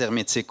est très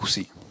hermétique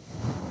aussi.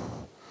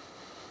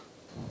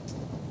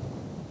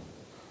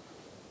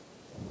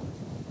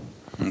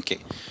 OK.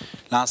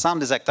 L'ensemble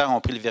des acteurs ont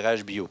pris le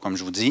virage bio. Comme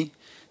je vous dis,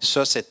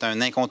 ça, c'est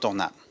un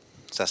incontournable.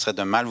 Ça serait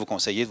de mal vous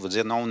conseiller de vous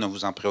dire non, ne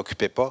vous en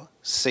préoccupez pas.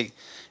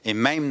 Et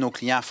même nos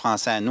clients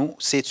français à nous,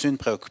 c'est une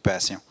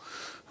préoccupation.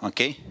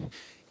 OK?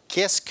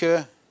 Qu'est-ce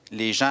que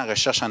les gens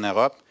recherchent en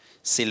Europe?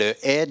 C'est le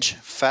edge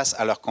face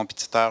à leurs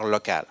compétiteurs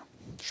locaux.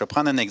 Je vais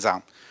prendre un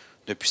exemple.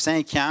 Depuis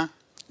 5 ans,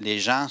 les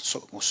gens,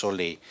 sur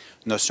les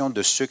notions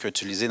de sucre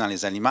utilisées dans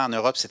les aliments en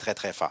Europe, c'est très,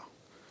 très fort.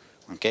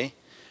 OK?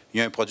 Il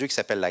y a un produit qui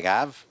s'appelle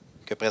l'agave,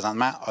 que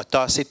présentement a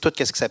tassé tout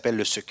ce qui s'appelle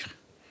le sucre.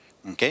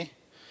 OK?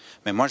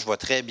 Mais moi, je vois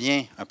très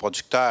bien un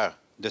producteur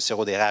de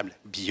sirop d'érable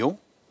bio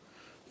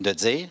de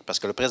dire, parce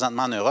que là,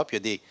 présentement en Europe,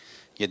 il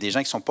y a des gens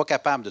qui ne sont pas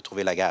capables de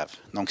trouver l'agave.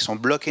 Donc, ils sont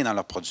bloqués dans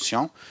leur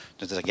production,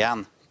 de dire,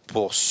 regarde,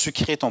 pour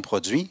sucrer ton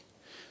produit,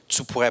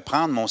 tu pourrais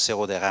prendre mon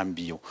sirop d'érable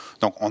bio.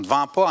 Donc, on ne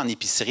vend pas en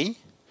épicerie,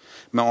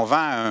 mais on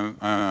vend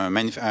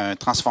un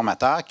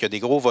transformateur qui a des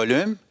gros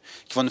volumes,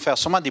 qui va nous faire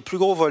sûrement des plus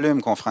gros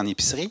volumes qu'on fera en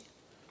épicerie,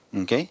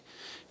 okay,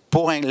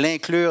 pour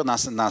l'inclure dans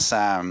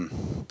sa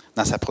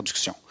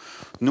production.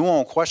 Nous,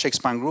 on croit chez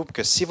Expand Group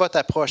que si votre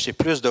approche est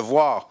plus de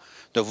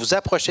vous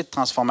approcher de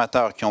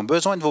transformateurs qui ont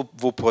besoin de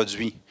vos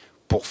produits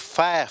pour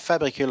faire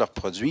fabriquer leurs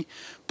produits,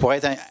 pour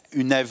être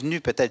une avenue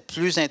peut-être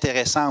plus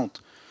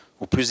intéressante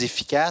ou plus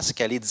efficace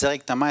qu'aller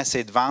directement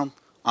essayer de vendre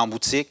en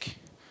boutique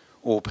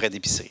ou auprès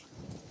d'épicerie.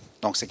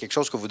 Donc, c'est quelque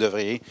chose que vous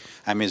devriez,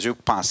 à mes yeux,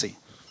 penser.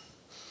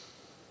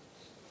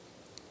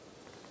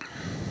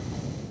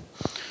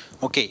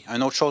 OK,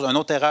 une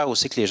autre erreur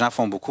aussi que les gens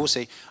font beaucoup,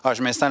 c'est « Ah,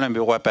 je m'installe un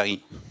bureau à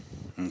Paris. »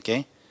 OK?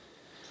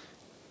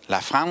 La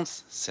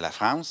France, c'est la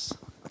France.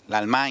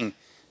 L'Allemagne,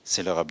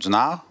 c'est l'Europe du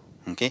Nord.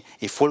 OK?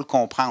 Il faut le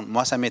comprendre.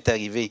 Moi, ça m'est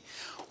arrivé.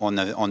 On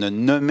a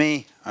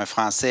nommé un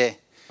Français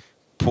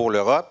pour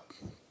l'Europe,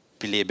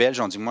 puis les Belges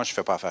ont dit « Moi, je ne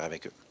fais pas affaire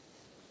avec eux. »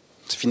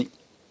 C'est fini.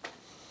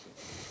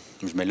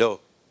 Je mets là,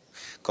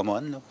 come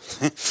on, là.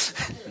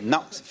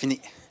 Non, c'est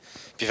fini.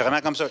 Puis vraiment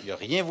comme ça, il n'a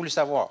rien voulu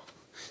savoir.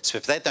 C'est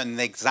peut-être un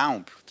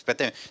exemple.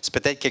 C'est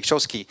peut-être quelque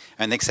chose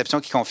une exception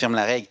qui confirme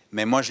la règle,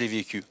 mais moi, je l'ai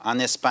vécu. En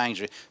Espagne,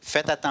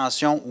 faites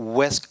attention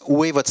où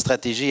est votre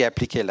stratégie et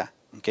appliquez-la.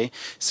 Okay?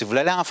 Si vous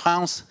voulez aller en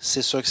France,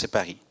 c'est sûr que c'est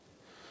Paris.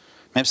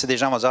 Même si des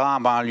gens vont dire en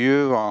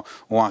banlieue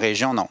ou en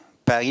région, non.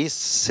 Paris,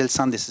 c'est le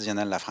centre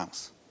décisionnel de la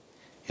France.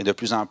 Et de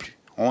plus en plus.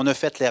 On a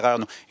fait l'erreur.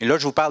 Et là,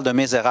 je vous parle de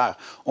mes erreurs.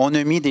 On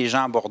a mis des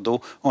gens à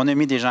Bordeaux, on a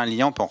mis des gens à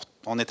Lyon, puis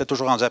on était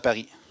toujours rendus à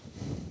Paris.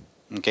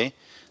 OK?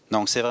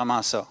 Donc, c'est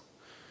vraiment ça.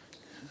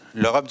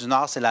 L'Europe du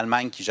Nord, c'est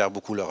l'Allemagne qui gère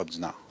beaucoup l'Europe du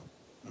Nord.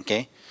 OK?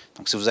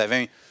 Donc, si vous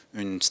avez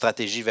une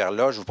stratégie vers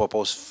là, je vous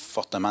propose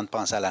fortement de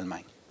penser à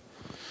l'Allemagne.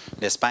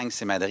 L'Espagne,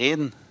 c'est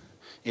Madrid,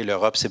 et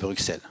l'Europe, c'est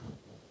Bruxelles.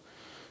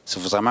 Si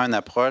vous avez vraiment une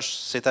approche,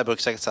 c'est à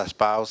Bruxelles que ça se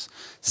passe,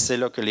 c'est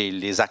là que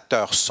les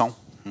acteurs sont.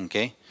 OK?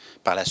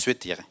 Par la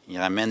suite, ils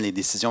ramènent les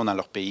décisions dans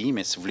leur pays,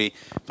 mais si vous voulez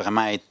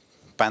vraiment être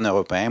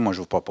pan-européen, moi, je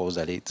vous propose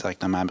d'aller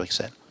directement à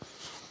Bruxelles.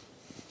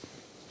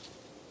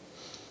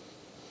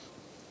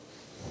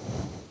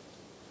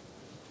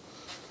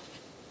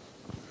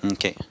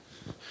 OK.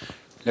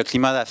 Le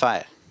climat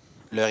d'affaires.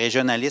 Le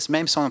régionalisme,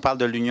 même si on parle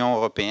de l'Union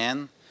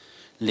européenne,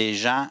 les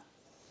gens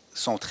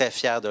sont très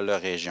fiers de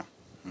leur région.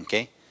 OK?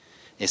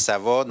 Et ça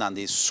va dans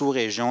des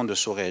sous-régions de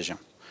sous-régions.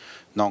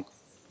 Donc,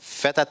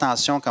 faites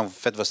attention quand vous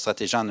faites votre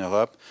stratégie en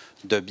Europe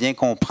de bien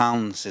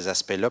comprendre ces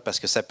aspects-là parce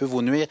que ça peut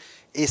vous nuire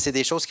et c'est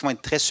des choses qui vont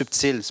être très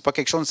subtiles. Ce n'est pas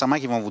quelque chose nécessairement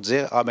qui vont vous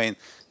dire « Ah ben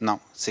non,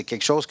 c'est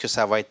quelque chose que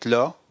ça va être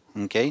là.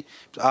 OK?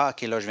 Ah,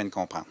 OK, là, je viens de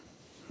comprendre.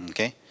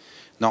 OK?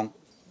 Donc,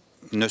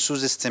 ne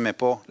sous-estimez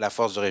pas la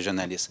force du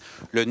régionalisme.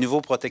 Le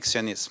nouveau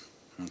protectionnisme.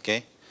 OK?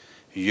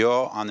 Il y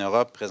a en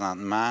Europe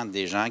présentement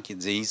des gens qui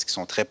disent qu'ils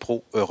sont très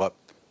pro-Europe.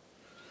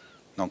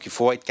 Donc, il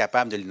faut être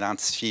capable de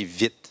l'identifier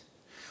vite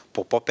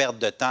pour ne pas perdre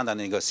de temps dans la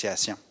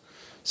négociation.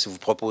 Si vous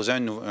proposez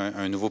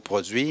un nouveau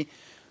produit,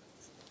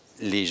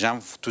 les gens,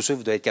 tout de suite,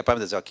 vous devez être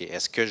capable de dire, OK,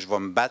 est-ce que je vais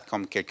me battre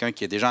comme quelqu'un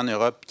qui est déjà en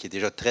Europe, qui est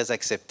déjà très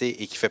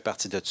accepté et qui fait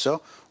partie de ça,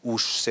 ou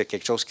c'est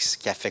quelque chose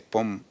qui n'affecte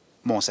pas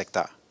mon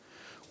secteur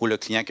ou le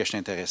client que je suis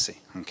intéressé.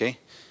 OK? Et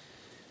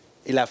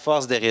la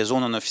force des réseaux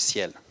non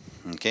officiels.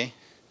 OK?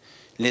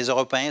 Les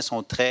Européens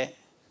sont très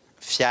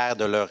fiers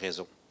de leur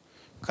réseau.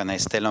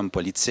 Connaissent tel homme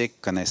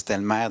politique, connaissent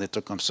tel maire, des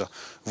trucs comme ça.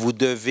 Vous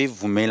devez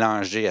vous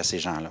mélanger à ces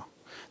gens-là.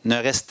 Ne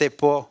restez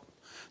pas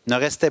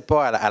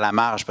à la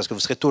marge, parce que vous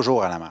serez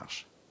toujours à la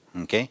marge.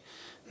 OK?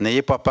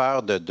 N'ayez pas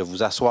peur de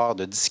vous asseoir,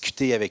 de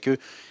discuter avec eux.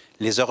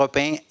 Les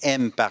Européens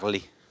aiment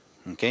parler.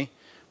 OK?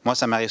 Moi,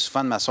 ça m'arrive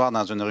souvent de m'asseoir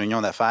dans une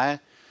réunion d'affaires.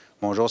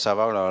 Bonjour, ça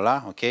va,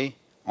 là, OK?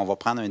 On va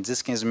prendre un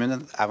 10-15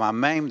 minutes avant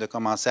même de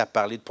commencer à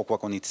parler de pourquoi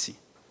on est ici.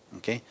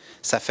 OK?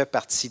 Ça fait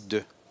partie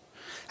d'eux.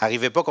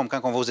 Arrivez pas comme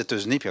quand on va aux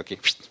États-Unis, puis OK,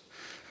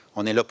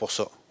 on est là pour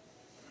ça.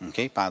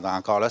 OK?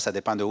 Encore là, ça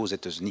dépend de où aux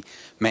États-Unis.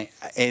 Mais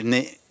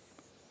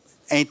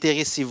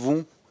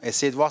intéressez-vous,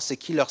 essayez de voir c'est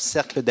qui leur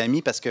cercle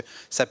d'amis, parce que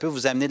ça peut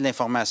vous amener de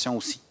l'information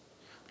aussi.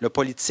 Le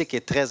politique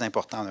est très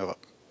important en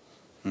Europe.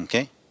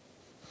 OK?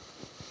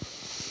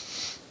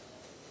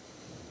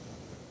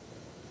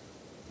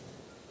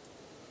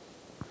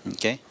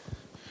 OK?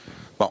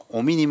 Bon,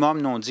 au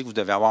minimum, nous, on dit que vous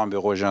devez avoir un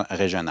bureau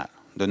régional.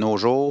 De nos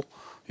jours,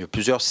 il y a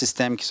plusieurs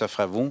systèmes qui s'offrent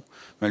à vous,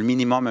 mais le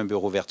minimum, un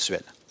bureau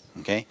virtuel.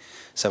 OK?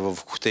 Ça va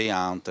vous coûter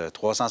entre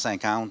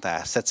 350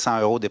 à 700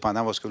 €,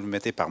 dépendant de ce que vous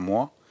mettez par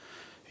mois.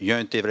 Il y a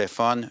un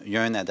téléphone, il y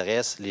a une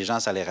adresse, les gens,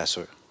 ça les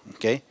rassure.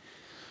 OK?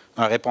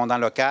 Un répondant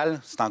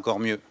local, c'est encore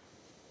mieux.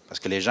 Parce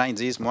que les gens, ils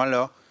disent, moi,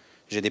 là,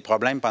 j'ai des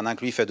problèmes pendant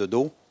que lui, il fait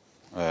dodo.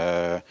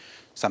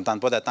 Ça ne me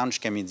tente pas d'attendre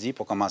jusqu'à midi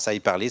pour commencer à y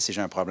parler si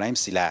j'ai un problème,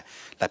 si la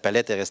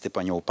palette est restée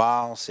poignée au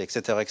port,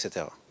 etc.,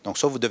 etc. Donc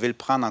ça, vous devez le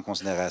prendre en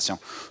considération.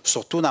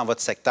 Surtout dans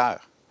votre secteur.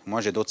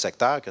 Moi, j'ai d'autres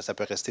secteurs que ça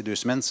peut rester 2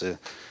 semaines, c'est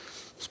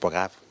pas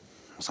grave,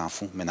 on s'en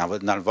fout. Mais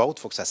dans le vôtre,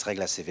 il faut que ça se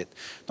règle assez vite.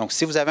 Donc,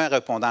 si vous avez un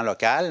répondant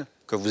local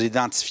que vous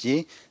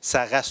identifiez,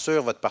 ça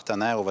rassure votre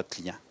partenaire ou votre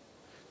client.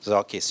 Vous dites,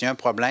 OK, s'il y a un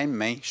problème,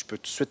 mais je peux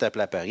tout de suite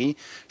appeler à Paris,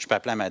 je peux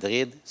appeler à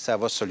Madrid, ça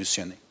va se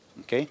solutionner.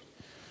 OK?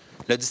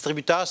 Le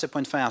distributeur, ce n'est pas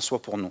une fin en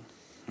soi pour nous.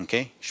 OK?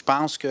 Je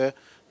pense que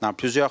dans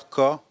plusieurs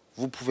cas,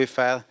 vous pouvez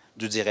faire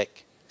du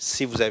direct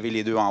si vous avez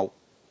les deux en haut.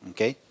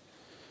 OK?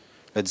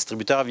 Le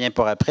distributeur vient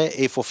pour après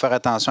et il faut faire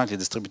attention avec les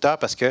distributeurs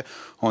parce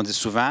qu'on dit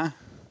souvent,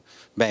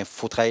 bien, il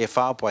faut travailler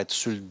fort pour être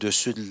sur le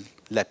dessus de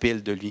la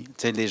pile de lui. Tu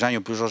sais, les gens, il y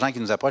a plusieurs gens qui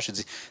nous approchent et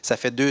disent, ça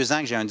fait 2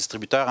 ans que j'ai un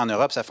distributeur en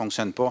Europe, ça ne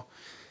fonctionne pas.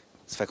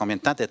 Ça fait combien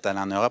de temps que tu es allé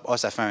en Europe? Ah,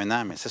 ça fait 1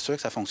 an, mais c'est sûr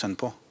que ça ne fonctionne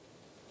pas.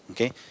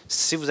 OK?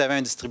 Si vous avez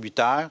un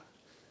distributeur,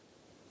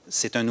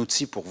 c'est un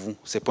outil pour vous.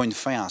 Ce n'est pas une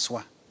fin en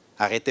soi.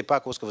 Arrêtez pas à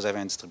cause que vous avez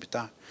un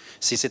distributeur.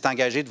 S'il s'est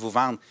engagé de vous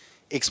vendre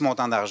X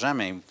montant d'argent,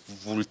 mais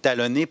vous le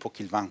talonnez pour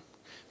qu'il le vende.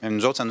 Même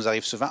nous autres, ça nous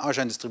arrive souvent. Ah,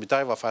 j'ai un distributeur,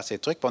 il va faire ses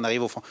trucs, puis on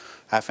arrive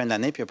à la fin de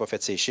l'année, puis il n'a pas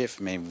fait ses chiffres.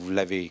 Mais vous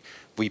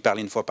y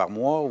parlez une fois par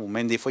mois, ou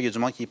même des fois, il y a du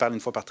monde qui y parle une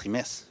fois par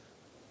trimestre.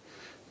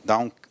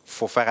 Donc, il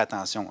faut faire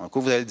attention. Un coup,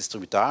 vous avez le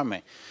distributeur,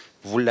 mais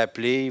vous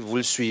l'appelez, vous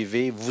le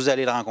suivez, vous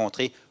allez le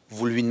rencontrer,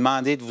 vous lui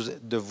demandez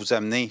de vous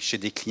amener chez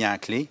des clients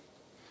clés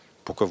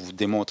pour que vous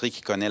démontrez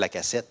qu'il connaît la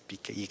cassette puis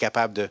qu'il est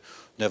capable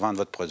de vendre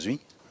votre produit.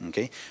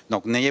 Okay?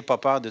 Donc, n'ayez pas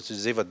peur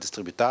d'utiliser votre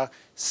distributeur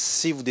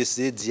si vous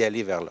décidez d'y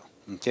aller vers là.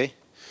 Okay?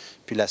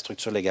 Puis la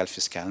structure légale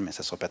fiscale, mais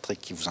ce sera Patrick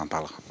qui vous en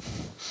parlera.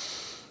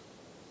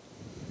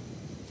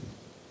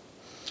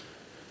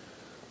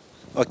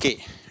 OK.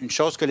 Une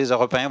chose que les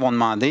Européens vont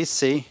demander,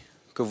 c'est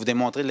que vous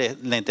démontrez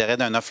l'intérêt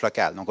d'un offre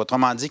locale. Donc,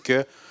 autrement dit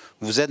que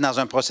vous êtes dans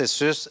un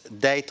processus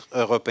d'être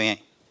européen.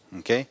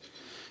 OK?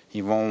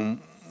 Ils vont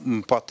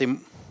porter...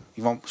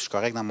 je suis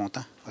correct dans mon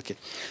temps? OK.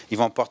 Ils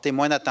vont porter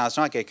moins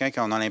d'attention à quelqu'un qui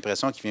en a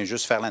l'impression qu'il vient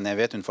juste faire la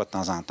navette une fois de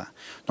temps en temps.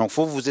 Donc, il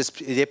faut vous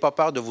expliquer. N'ayez pas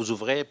peur de vous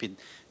ouvrir et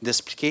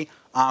d'expliquer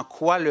en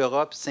quoi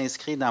l'Europe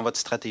s'inscrit dans votre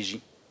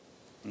stratégie.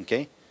 OK?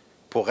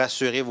 Pour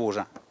rassurer vos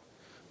gens.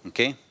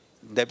 OK?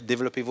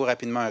 Développez-vous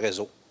rapidement un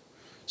réseau.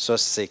 Ça,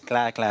 c'est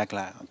clair, clair,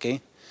 clair. OK?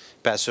 Puis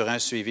assurer un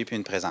suivi puis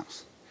une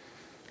présence.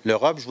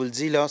 L'Europe, je vous le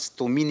dis, là,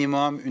 c'est au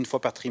minimum une fois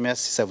par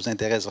trimestre, si ça vous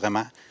intéresse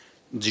vraiment,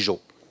 10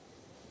 jours.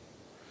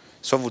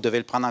 Ça, vous devez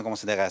le prendre en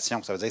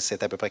considération. Ça veut dire que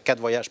c'est à peu près 4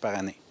 voyages par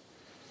année.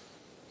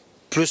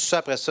 Plus ça,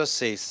 après ça,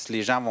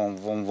 les gens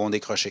vont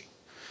décrocher.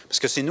 Parce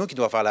que c'est nous qui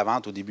devons faire la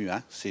vente au début.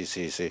 Hein?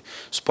 C'est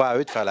pas à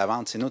eux de faire la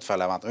vente, c'est nous de faire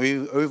la vente.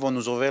 Eux vont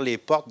nous ouvrir les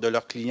portes de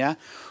leurs clients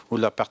ou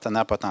de leurs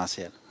partenaires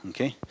potentiels.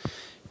 Okay?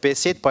 Puis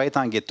essayez de ne pas être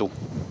en ghetto.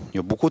 Il y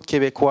a beaucoup de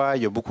Québécois,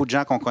 il y a beaucoup de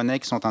gens qu'on connaît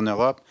qui sont en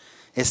Europe.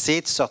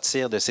 Essayez de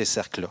sortir de ces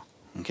cercles-là.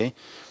 Okay?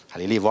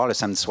 Allez les voir le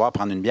samedi soir,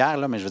 prendre une bière,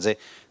 là, mais je veux dire,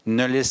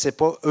 ne laissez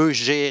pas eux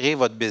gérer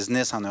votre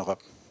business en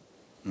Europe.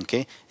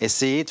 Okay?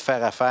 Essayez de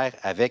faire affaire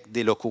avec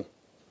des locaux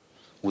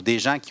ou des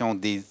gens qui ont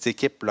des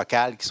équipes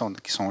locales qui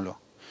sont là.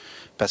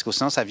 Parce que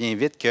sinon, ça vient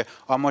vite que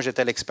 « Ah, moi, j'ai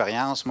telle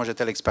expérience,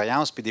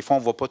 puis des fois, on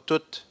ne voit pas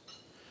tout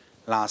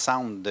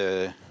l'ensemble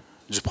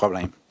du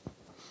problème.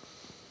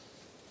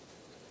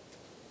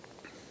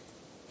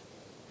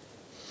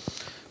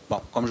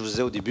 Bon, comme je vous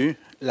disais au début,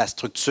 la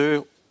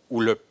structure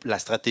ou la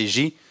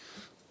stratégie,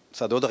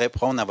 ça doit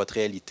répondre à votre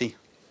réalité.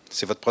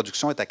 Si votre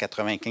production est à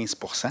 95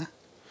 %,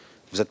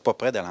 vous n'êtes pas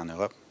prêt d'aller en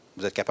Europe.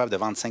 Vous êtes capable de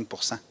vendre 5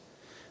 %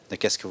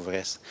 de ce qui vous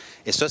reste.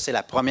 Et ça, c'est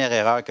la première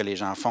erreur que les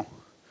gens font.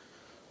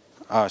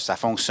 Ah, ça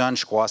fonctionne,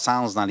 je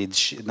croissance dans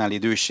les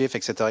 2 chiffres,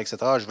 etc., etc.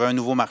 Ah, je veux un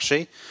nouveau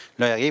marché.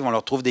 Là, ils arrivent, on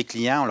leur trouve des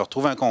clients, on leur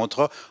trouve un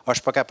contrat. Ah, je ne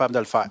suis pas capable de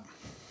le faire.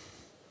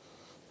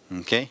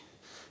 OK?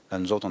 Là,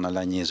 nous autres, on a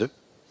la niaiseux.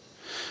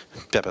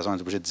 Puis après ça, on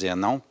est obligé de dire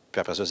non.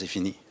 Puis après ça, c'est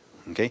fini.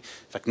 OK?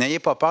 Fait que n'ayez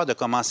pas peur de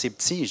commencer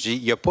petit.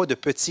 Il n'y a pas de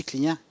petits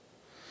clients.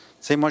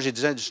 Tu sais, moi, je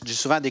dis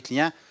souvent à des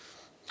clients,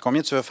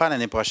 combien tu veux faire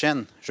l'année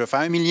prochaine? Je veux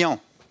faire 1 million.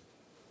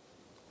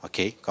 OK,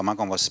 comment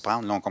on va s'y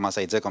prendre? Là, on commence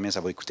à dire combien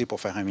ça va coûter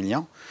pour faire 1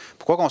 million.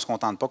 Pourquoi on ne se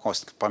contente pas qu'en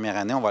première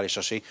année, on va aller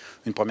chercher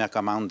une première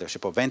commande de, je ne sais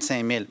pas,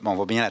 25 000, mais on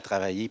va bien la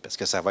travailler parce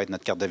que ça va être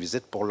notre carte de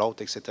visite pour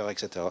l'autre, etc.,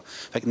 etc.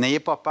 Fait que n'ayez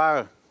pas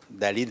peur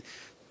d'aller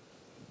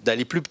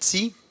plus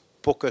petit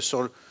pour que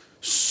sur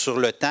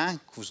le temps,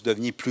 que vous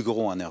deveniez plus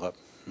gros en Europe.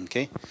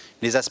 OK?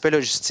 Les aspects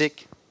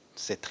logistiques,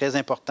 c'est très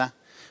important.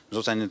 Nous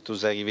autres, ça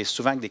nous arrive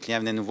souvent que des clients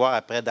venaient nous voir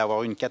après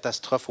d'avoir eu une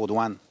catastrophe aux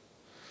douanes.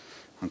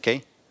 OK?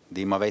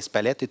 Des mauvaises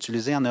palettes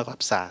utilisées en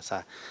Europe, ça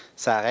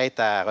arrête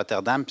à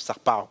Rotterdam, puis ça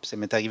repart. Puis ça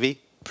m'est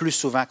arrivé plus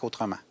souvent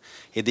qu'autrement.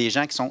 Et des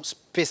gens qui sont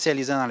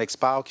spécialisés dans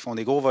l'export, qui font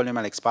des gros volumes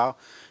à l'export,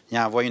 ils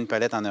envoient une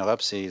palette en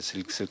Europe, c'est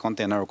le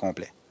container au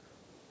complet.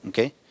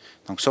 OK?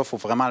 Donc ça, il faut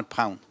vraiment le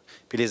prendre.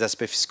 Puis les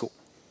aspects fiscaux.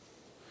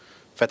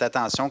 Faites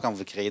attention quand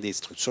vous créez des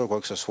structures, quoi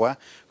que ce soit,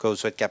 que vous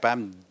soyez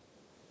capable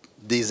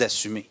de les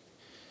assumer.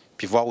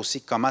 Puis voir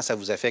aussi comment ça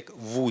vous affecte,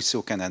 vous, ici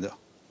au Canada.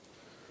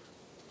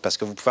 Parce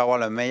que vous pouvez avoir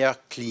le meilleur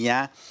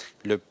client,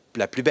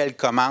 la plus belle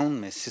commande,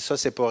 mais si ça,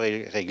 ce n'est pas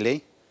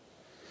réglé,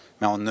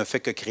 mais on ne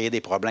fait que créer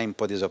des problèmes,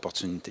 pas des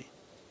opportunités.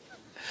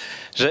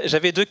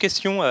 J'avais 2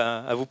 questions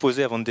à vous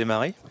poser avant de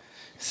démarrer.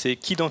 C'est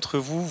qui d'entre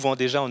vous vend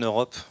déjà en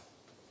Europe?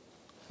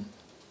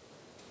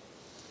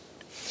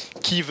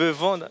 Qui veut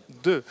vendre?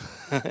 2.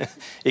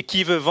 Et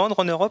qui veut vendre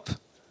en Europe?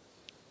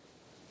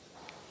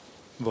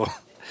 Bon.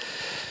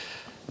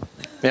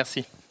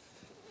 Merci.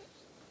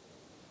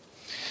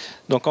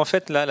 Donc en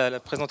fait, là, la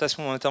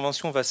présentation, mon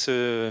intervention va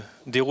se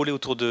dérouler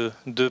autour de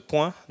 2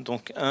 points.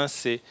 Donc un,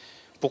 c'est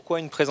pourquoi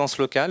une présence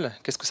locale,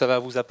 qu'est-ce que ça va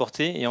vous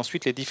apporter, et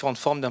ensuite les différentes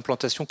formes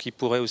d'implantation qui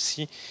pourraient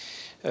aussi,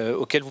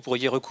 auxquelles vous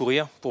pourriez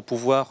recourir pour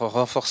pouvoir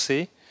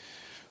renforcer,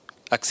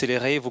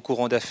 accélérer vos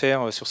courants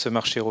d'affaires sur ce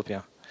marché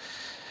européen.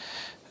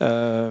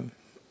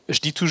 Je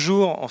dis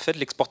toujours, en fait,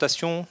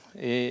 l'exportation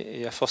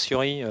et a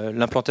fortiori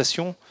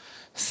l'implantation,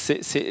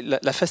 c'est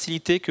la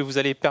facilité que vous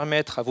allez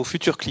permettre à vos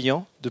futurs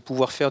clients de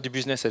pouvoir faire du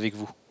business avec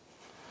vous.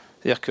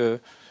 C'est-à-dire que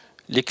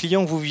les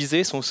clients que vous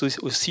visez sont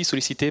aussi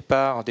sollicités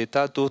par des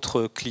tas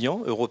d'autres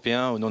clients,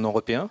 européens ou non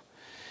européens.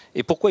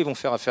 Et pourquoi ils vont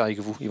faire affaire avec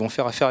vous? Ils vont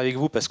faire affaire avec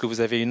vous parce que vous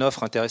avez une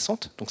offre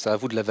intéressante, donc c'est à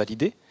vous de la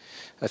valider,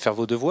 à faire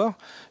vos devoirs,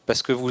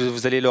 parce que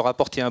vous allez leur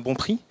apporter un bon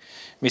prix,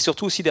 mais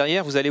surtout aussi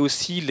derrière, vous allez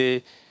aussi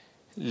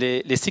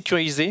les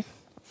sécuriser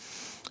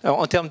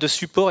en termes de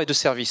support et de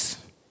service.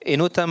 Et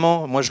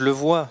notamment, moi je le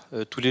vois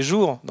tous les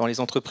jours dans les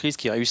entreprises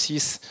qui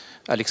réussissent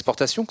à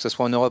l'exportation, que ce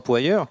soit en Europe ou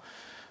ailleurs,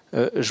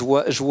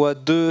 je vois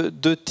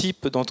deux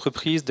types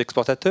d'entreprises,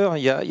 d'exportateurs.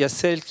 Il y a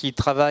celles qui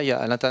travaillent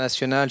à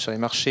l'international sur les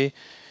marchés,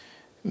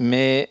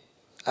 mais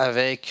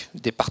avec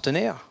des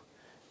partenaires.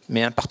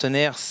 Mais un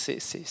partenaire, je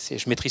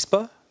ne maîtrise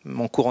pas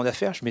mon courant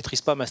d'affaires, je ne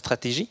maîtrise pas ma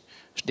stratégie,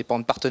 je dépends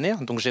de partenaires,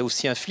 donc j'ai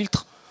aussi un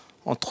filtre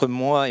entre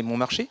moi et mon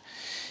marché.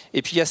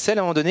 Et puis il y a celles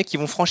à un moment donné qui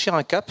vont franchir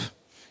un cap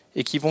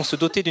et qui vont se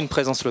doter d'une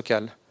présence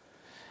locale.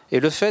 Et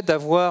le fait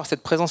d'avoir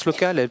cette présence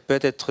locale, elle peut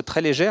être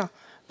très légère,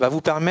 va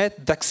vous permettre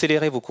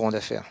d'accélérer vos courants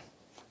d'affaires.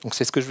 Donc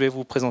c'est ce que je vais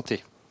vous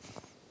présenter.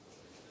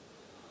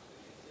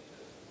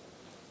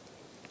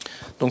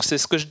 Donc c'est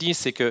ce que je dis,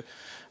 c'est que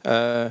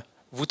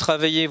vous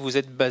travaillez, vous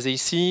êtes basé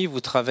ici,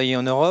 vous travaillez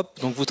en Europe,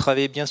 donc vous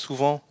travaillez bien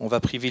souvent, on va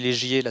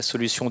privilégier la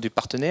solution du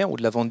partenaire ou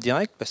de la vente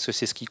directe, parce que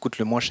c'est ce qui coûte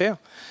le moins cher,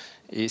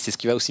 et c'est ce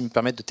qui va aussi me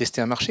permettre de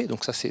tester un marché,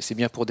 donc ça c'est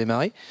bien pour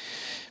démarrer.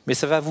 Mais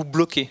ça va vous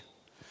bloquer.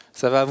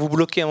 Ça va vous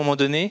bloquer à un moment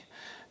donné,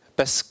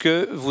 parce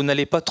que vous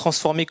n'allez pas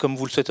transformer comme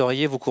vous le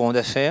souhaiteriez vos courants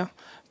d'affaires,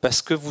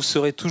 parce que vous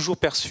serez toujours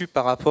perçu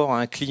par rapport à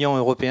un client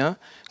européen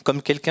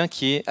comme quelqu'un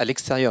qui est à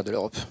l'extérieur de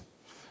l'Europe.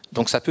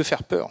 Donc ça peut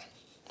faire peur.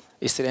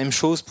 Et c'est la même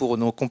chose pour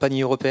nos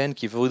compagnies européennes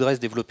qui voudraient se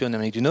développer en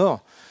Amérique du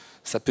Nord.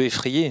 Ça peut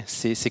effrayer.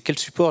 C'est quel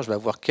support je vais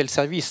avoir, quel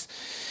service,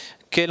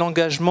 quel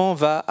engagement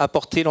va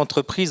apporter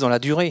l'entreprise dans la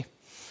durée.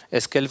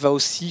 Est-ce qu'elle va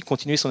aussi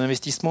continuer son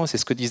investissement? C'est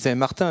ce que disait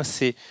Martin,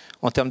 c'est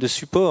en termes de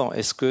support.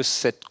 Est-ce que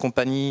cette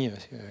compagnie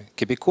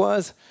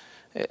québécoise,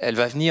 elle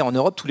va venir en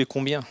Europe tous les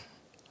combien?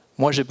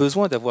 Moi, j'ai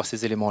besoin d'avoir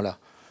ces éléments-là.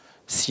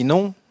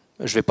 Sinon,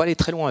 je ne vais pas aller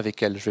très loin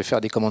avec elle. Je vais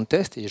faire des commandes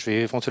test et je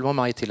vais éventuellement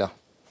m'arrêter là.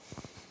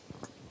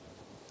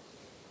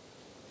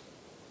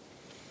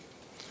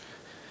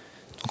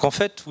 Donc en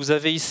fait, vous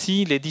avez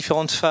ici les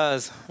différentes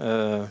phases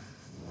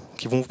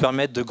qui vont vous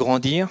permettre de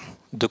grandir,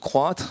 de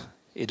croître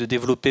et de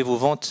développer vos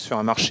ventes sur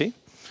un marché.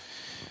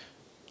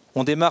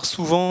 On démarre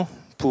souvent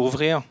pour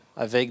ouvrir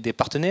avec des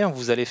partenaires.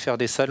 Vous allez faire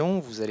des salons,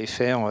 vous allez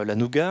faire la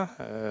Nougat,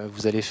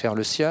 vous allez faire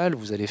le Cial,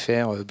 vous allez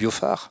faire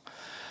Biophare.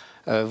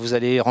 Vous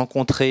allez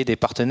rencontrer des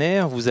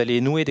partenaires, vous allez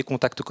nouer des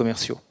contacts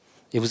commerciaux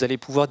et vous allez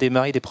pouvoir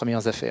démarrer des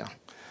premières affaires.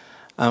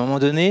 À un moment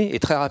donné, et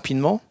très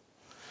rapidement,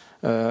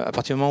 à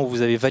partir du moment où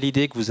vous avez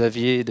validé que vous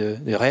aviez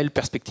de réelles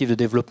perspectives de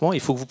développement, il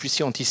faut que vous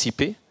puissiez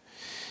anticiper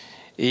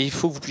et il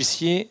faut que vous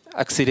puissiez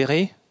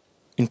accélérer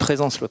une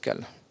présence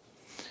locale.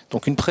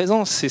 Donc une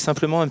présence, c'est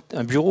simplement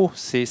un bureau,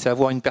 c'est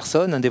avoir une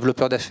personne, un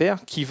développeur d'affaires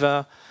qui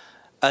va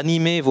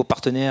animer vos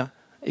partenaires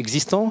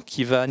existants,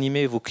 qui va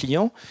animer vos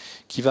clients,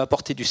 qui va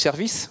apporter du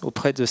service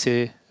auprès de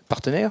ces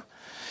partenaires,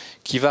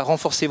 qui va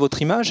renforcer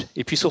votre image,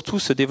 et puis surtout,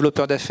 ce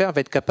développeur d'affaires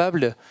va être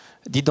capable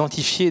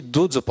d'identifier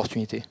d'autres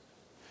opportunités.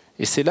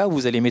 Et c'est là où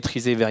vous allez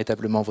maîtriser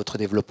véritablement votre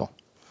développement.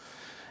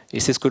 Et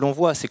c'est ce que l'on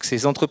voit, c'est que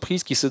ces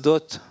entreprises qui se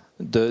dotent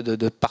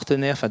de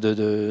partenaires, enfin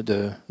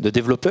de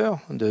développeurs,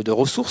 de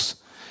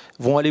ressources,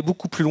 vont aller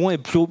beaucoup plus loin et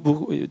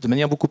de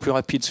manière beaucoup plus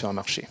rapide sur un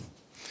marché.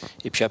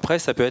 Et puis après,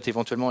 ça peut être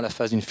éventuellement la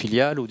phase d'une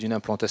filiale ou d'une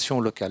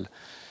implantation locale.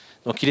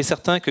 Donc il est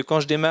certain que quand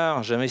je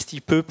démarre,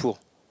 j'investis peu pour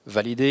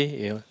valider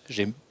et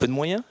j'ai peu de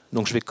moyens.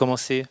 Donc je vais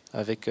commencer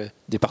avec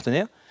des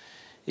partenaires.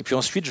 Et puis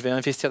ensuite, je vais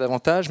investir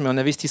davantage. Mais en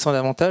investissant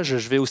davantage,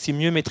 je vais aussi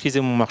mieux maîtriser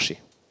mon marché.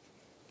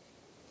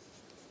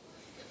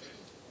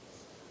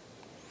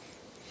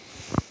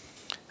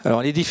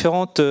 Alors les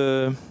différentes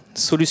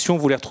solutions,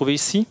 vous les retrouvez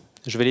ici.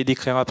 Je vais les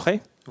décrire après.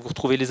 Vous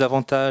retrouvez les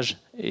avantages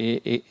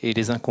et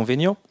les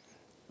inconvénients.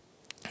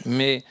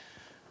 Mais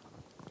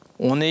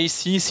on est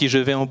ici, si je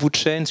vais en bout de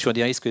chaîne, sur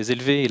des risques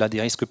élevés et là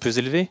des risques peu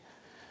élevés.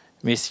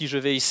 Mais si je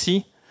vais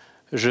ici,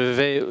 je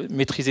vais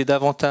maîtriser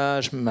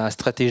davantage ma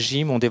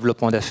stratégie, mon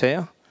développement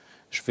d'affaires.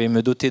 Je vais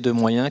me doter de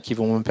moyens qui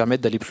vont me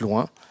permettre d'aller plus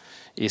loin.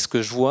 Et ce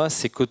que je vois,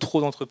 c'est que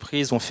trop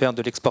d'entreprises vont faire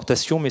de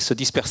l'exportation, mais se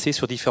disperser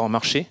sur différents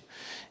marchés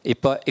et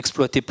pas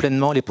exploiter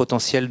pleinement les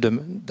potentiels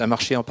d'un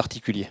marché en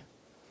particulier.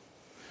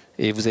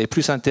 Et vous avez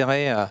plus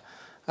intérêt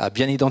à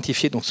bien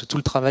identifier, donc c'est tout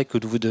le travail que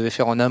vous devez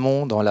faire en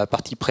amont dans la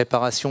partie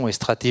préparation et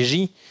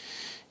stratégie,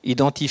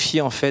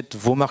 identifier en fait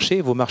vos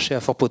marchés à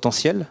fort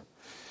potentiel,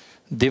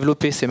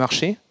 développer ces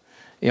marchés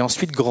et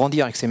ensuite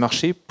grandir avec ces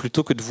marchés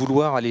plutôt que de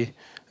vouloir aller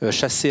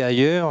chasser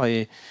ailleurs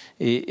et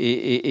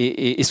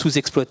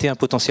sous-exploiter un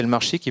potentiel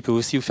marché qui peut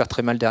aussi vous faire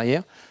très mal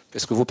derrière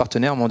parce que vos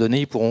partenaires à un moment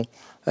donné ils pourront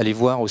aller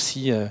voir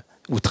aussi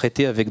ou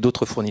traiter avec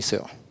d'autres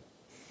fournisseurs.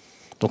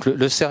 Donc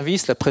le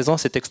service, la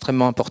présence est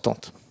extrêmement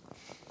importante.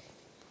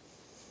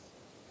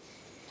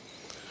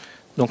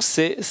 Donc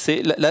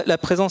la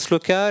présence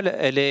locale,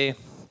 elle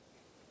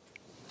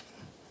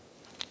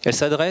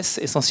s'adresse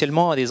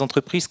essentiellement à des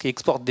entreprises qui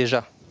exportent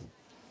déjà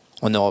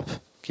en Europe,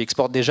 qui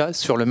exportent déjà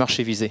sur le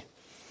marché visé.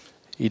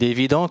 Il est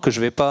évident que je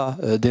ne vais pas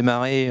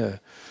démarrer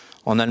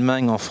en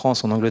Allemagne, en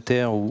France, en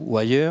Angleterre ou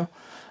ailleurs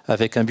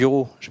avec un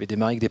bureau, je vais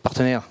démarrer avec des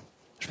partenaires,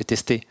 je vais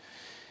tester.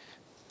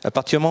 À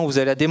partir du moment où vous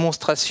avez la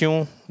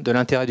démonstration de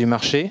l'intérêt du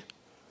marché,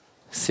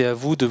 c'est à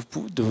vous de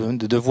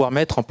devoir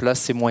mettre en place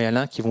ces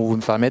moyens-là qui vont vous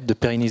permettre de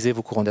pérenniser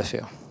vos courants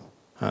d'affaires.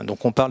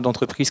 Donc on parle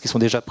d'entreprises qui sont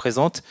déjà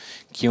présentes,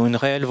 qui ont une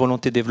réelle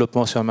volonté de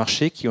développement sur un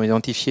marché, qui ont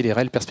identifié les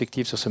réelles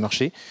perspectives sur ce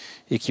marché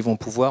et qui vont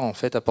pouvoir en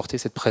fait apporter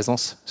cette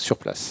présence sur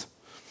place.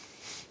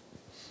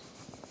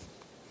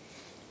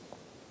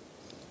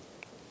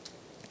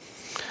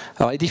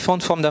 Alors les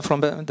différentes formes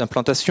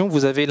d'implantation,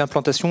 vous avez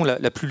l'implantation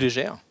la plus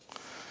légère.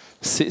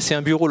 C'est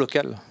un bureau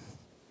local.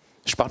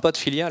 Je ne parle pas de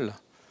filiale.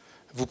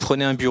 Vous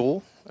prenez un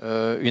bureau,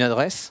 une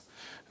adresse,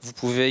 vous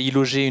pouvez y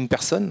loger une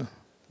personne,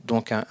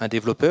 donc un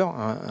développeur,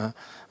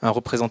 un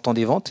représentant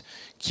des ventes,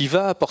 qui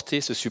va apporter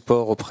ce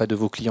support auprès de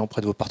vos clients,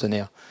 auprès de vos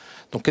partenaires.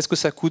 Donc qu'est-ce que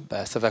ça coûte?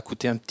 Ça va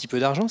coûter un petit peu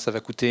d'argent, ça va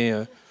coûter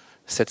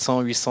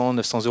 700, 800,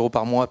 900 euros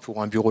par mois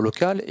pour un bureau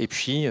local, et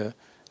puis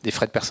des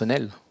frais de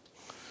personnel.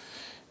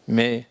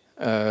 Mais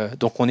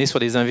donc on est sur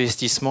des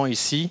investissements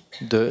ici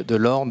de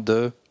l'ordre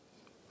de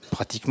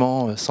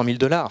pratiquement 100 000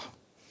 $.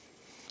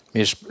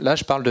 Mais là,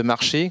 je parle de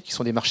marchés qui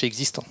sont des marchés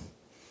existants.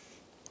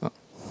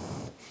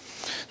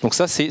 Donc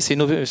ça, c'est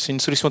une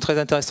solution très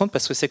intéressante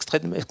parce que c'est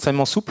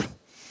extrêmement souple.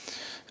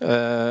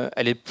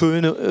 Elle est peu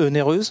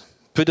onéreuse,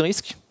 peu de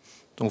risques.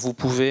 Donc vous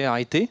pouvez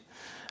arrêter.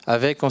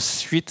 Avec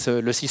ensuite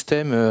le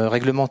système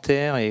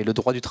réglementaire et le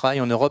droit du travail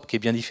en Europe qui est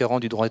bien différent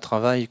du droit du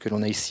travail que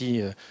l'on a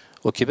ici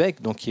au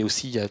Québec. Donc il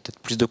y a peut-être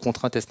plus de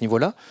contraintes à ce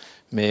niveau-là.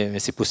 Mais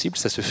c'est possible,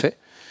 ça se fait.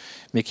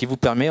 Mais qui vous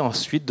permet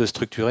ensuite de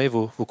structurer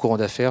vos courants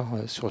d'affaires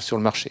sur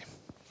le marché.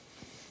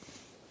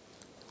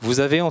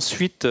 Vous avez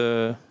ensuite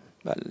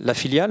la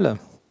filiale.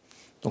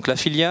 Donc la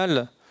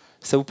filiale,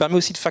 ça vous permet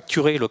aussi de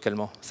facturer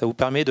localement. Ça vous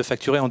permet de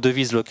facturer en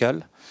devise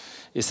locale.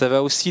 Et ça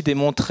va aussi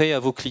démontrer à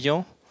vos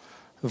clients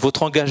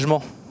votre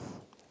engagement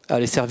à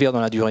les servir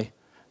dans la durée.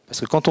 Parce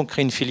que quand on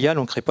crée une filiale,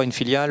 on ne crée pas une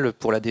filiale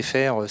pour la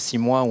défaire 6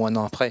 mois ou 1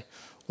 an après.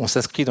 On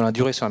s'inscrit dans la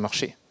durée sur un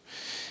marché.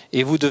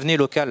 Et vous devenez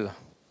local.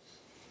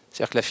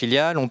 C'est-à-dire que la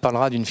filiale, on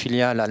parlera d'une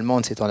filiale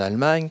allemande, c'est en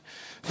Allemagne,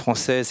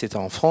 française, c'est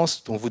en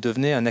France, donc vous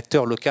devenez un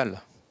acteur local.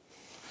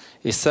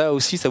 Et ça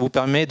aussi, ça vous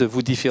permet de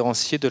vous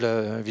différencier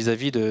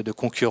vis-à-vis de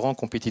concurrents,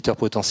 compétiteurs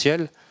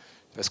potentiels,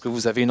 parce que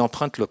vous avez une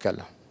empreinte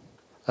locale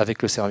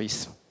avec le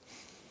service.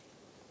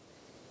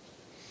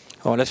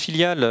 Alors la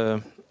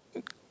filiale,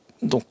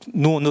 donc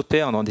nous on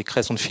opère dans des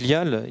créations de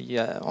filiales,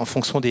 en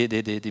fonction des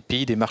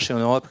pays, des marchés en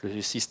Europe,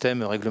 le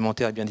système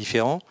réglementaire est bien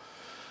différent.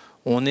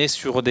 On est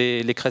sur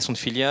les créations de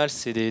filiales,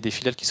 c'est des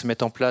filiales qui se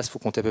mettent en place, il faut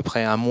compter à peu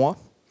près 1 mois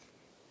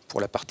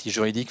pour la partie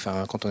juridique,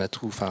 quand on a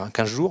tout,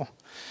 15 jours.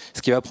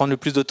 Ce qui va prendre le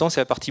plus de temps,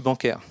 c'est la partie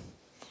bancaire.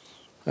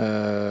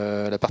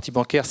 La partie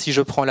bancaire, si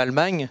je prends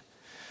l'Allemagne,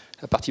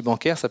 la partie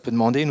bancaire, ça peut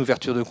demander une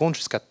ouverture de compte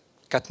jusqu'à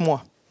 4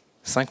 mois,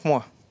 5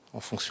 mois,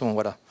 en fonction,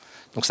 voilà.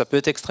 Donc ça peut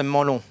être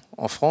extrêmement long.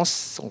 En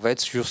France, on va être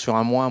sur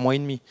 1 mois et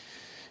demi.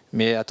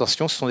 Mais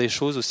attention, ce sont des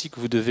choses aussi que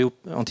vous devez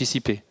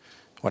anticiper.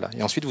 Voilà.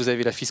 Et ensuite, vous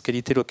avez la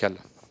fiscalité locale.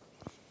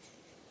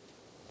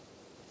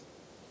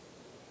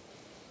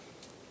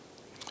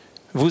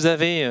 Vous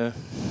avez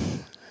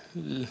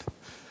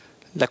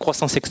la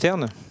croissance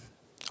externe.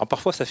 Alors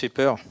parfois, ça fait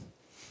peur.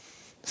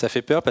 Ça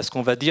fait peur parce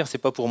qu'on va dire c'est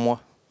pas pour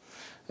moi.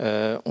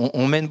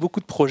 On mène beaucoup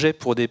de projets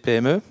pour des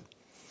PME.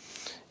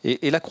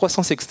 Et la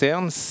croissance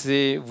externe,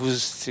 c'est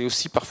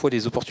aussi parfois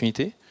des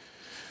opportunités.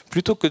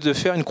 Plutôt que de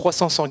faire une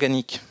croissance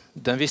organique,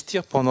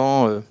 d'investir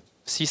pendant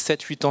 6,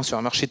 7, 8 ans sur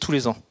un marché tous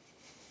les ans.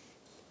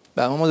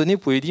 À un moment donné,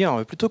 vous pouvez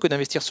dire, plutôt que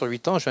d'investir sur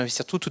 8 ans, je vais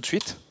investir tout de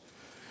suite.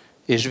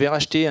 Et je vais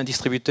racheter un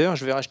distributeur,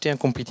 je vais racheter un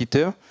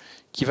compétiteur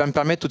qui va me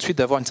permettre tout de suite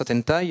d'avoir une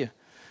certaine taille,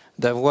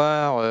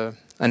 d'avoir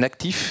un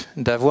actif,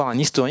 d'avoir un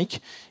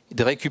historique,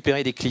 de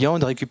récupérer des clients,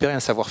 de récupérer un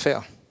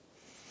savoir-faire.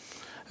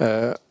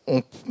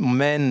 On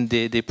mène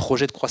des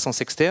projets de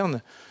croissance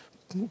externe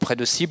auprès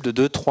de cibles de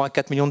 2, 3,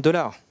 4 millions de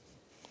 $.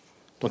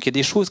 Donc il y a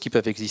des choses qui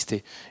peuvent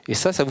exister. Et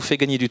ça vous fait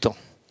gagner du temps.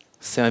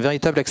 C'est un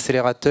véritable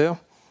accélérateur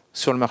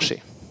sur le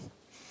marché.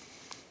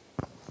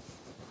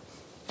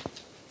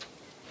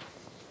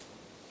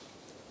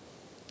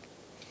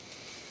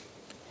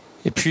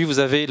 Et puis vous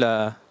avez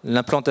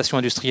l'implantation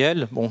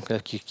industrielle,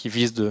 qui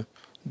vise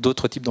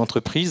d'autres types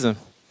d'entreprises,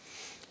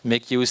 mais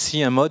qui est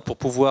aussi un mode pour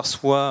pouvoir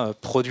soit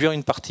produire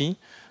une partie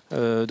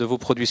de vos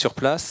produits sur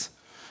place,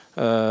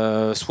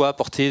 soit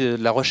apporter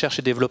de la recherche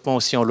et développement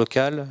aussi en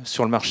local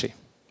sur le marché.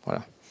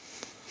 Voilà.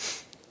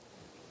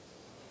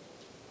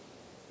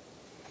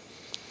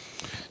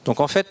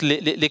 Donc en fait,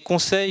 les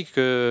conseils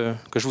que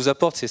je vous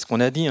apporte, c'est ce qu'on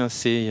a dit,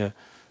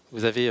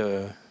 vous avez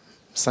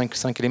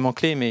 5 éléments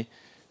clés, mais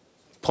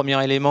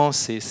premier élément,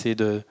 c'est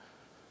de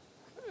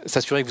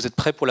s'assurer que vous êtes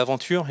prêt pour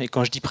l'aventure. Et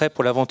quand je dis prêt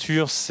pour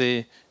l'aventure,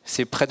 c'est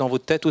prêt dans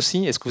votre tête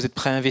aussi. Est-ce que vous êtes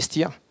prêt à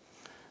investir?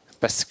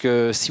 Parce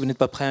que si vous n'êtes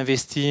pas prêt à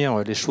investir,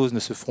 les choses ne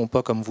se feront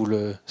pas comme vous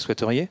le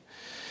souhaiteriez.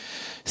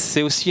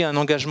 C'est aussi un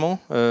engagement,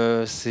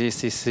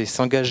 c'est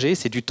s'engager,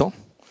 c'est du temps.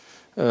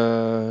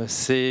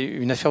 C'est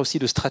une affaire aussi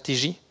de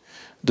stratégie,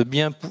 de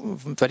bien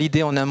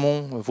valider en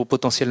amont vos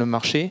potentiels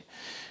marchés,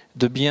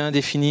 de bien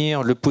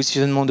définir le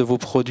positionnement de vos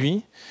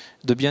produits,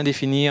 de bien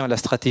définir la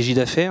stratégie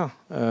d'affaires.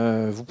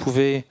 Vous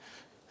pouvez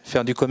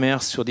faire du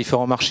commerce sur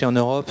différents marchés en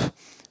Europe,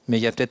 mais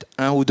il y a peut-être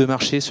 1 ou 2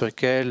 marchés sur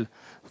lesquels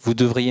vous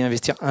devriez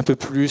investir un peu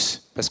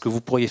plus parce que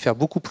vous pourriez faire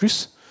beaucoup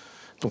plus.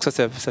 Donc ça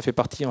fait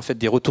partie en fait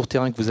des retours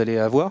terrain que vous allez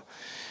avoir.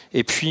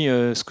 Et puis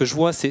ce que je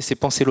vois, c'est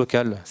penser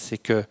local. C'est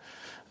que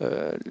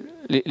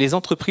les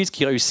entreprises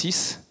qui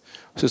réussissent,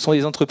 ce sont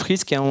des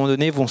entreprises qui à un moment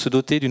donné vont se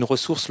doter d'une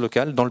ressource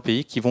locale dans le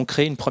pays, qui vont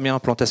créer une première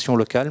implantation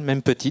locale,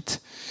 même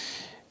petite.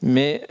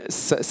 Mais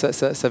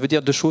ça veut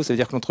dire 2 choses. Ça veut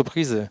dire que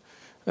l'entreprise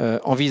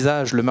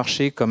envisage le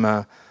marché comme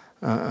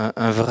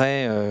un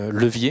vrai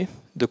levier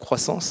de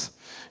croissance.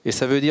 Et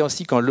ça veut dire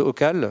aussi qu'en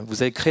local,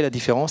 vous allez créer la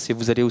différence et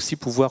vous allez aussi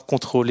pouvoir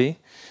contrôler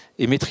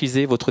et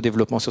maîtriser votre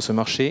développement sur ce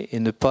marché et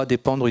ne pas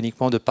dépendre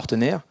uniquement de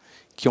partenaires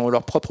qui ont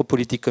leur propre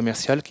politique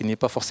commerciale qui n'est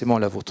pas forcément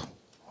la vôtre.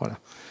 Voilà.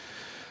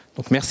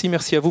 Donc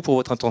merci à vous pour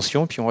votre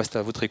attention, puis on reste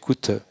à votre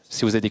écoute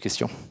si vous avez des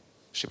questions.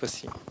 Je ne sais pas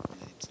si...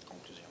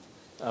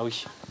 Ah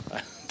oui,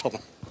 pardon.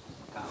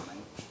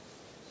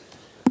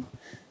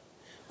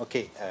 OK.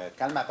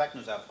 Quand le MAPAC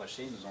nous a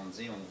approchés, ils nous ont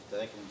dit on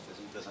voudrait que vous nous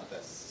fassiez une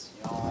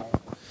présentation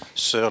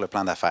sur le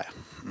plan d'affaires.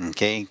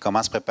 OK?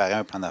 Comment se préparer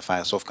un plan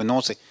d'affaires. Sauf que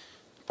nous, c'est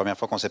la première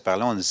fois qu'on s'est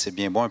parlé, on dit c'est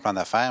bien bon un plan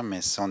d'affaires,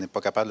 mais si on n'est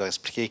pas capable de leur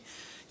expliquer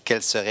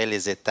quelles seraient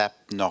les étapes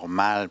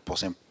normales pour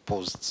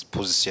se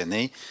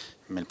positionner,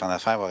 mais le plan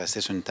d'affaires va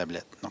rester sur une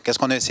tablette. Donc, qu'est-ce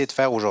qu'on a essayé de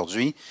faire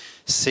aujourd'hui?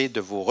 C'est de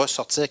vous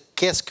ressortir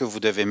qu'est-ce que vous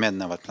devez mettre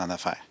dans votre plan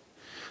d'affaires.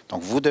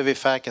 Donc, vous devez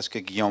faire qu'est-ce que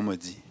Guillaume a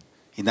dit.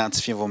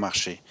 Identifier vos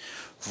marchés.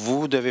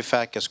 Vous devez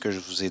faire qu'est-ce que je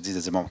vous ai dit, de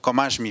dire, bon,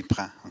 comment je m'y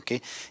prends, OK?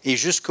 Et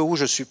jusqu'où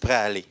je suis prêt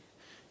à aller.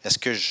 Est-ce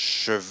que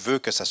je veux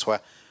que ce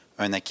soit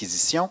une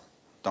acquisition?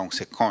 Donc,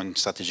 c'est une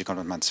stratégie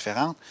complètement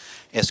différente.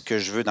 Est-ce que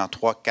je veux, dans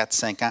 3, 4,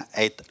 5 ans,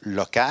 être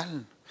local?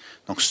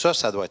 Donc,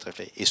 ça doit être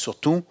réfléchi. Et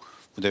surtout,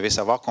 vous devez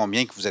savoir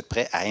combien que vous êtes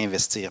prêt à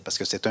investir, parce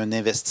que c'est un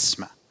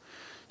investissement.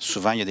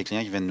 Souvent, il y a des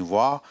clients qui viennent nous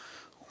voir,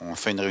 on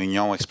fait une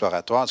réunion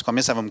exploratoire.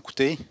 Combien ça va me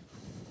coûter?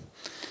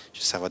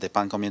 Ça va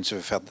dépendre combien tu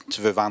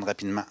veux vendre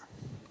rapidement.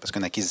 Parce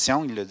qu'une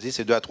acquisition, il le dit,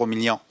 c'est 2 à 3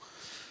 millions.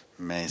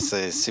 Mais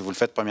si vous le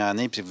faites première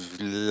année, puis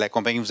la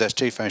compagnie que vous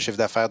achetez fait un chiffre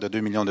d'affaires de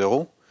 2 millions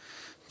d'euros,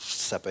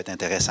 ça peut être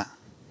intéressant.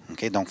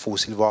 Okay? Donc, il faut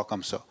aussi le voir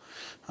comme ça.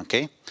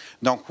 Okay?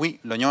 Donc,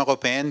 oui, l'Union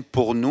européenne,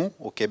 pour nous,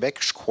 au Québec,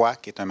 je crois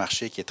qu'il est un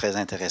marché qui est très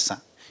intéressant.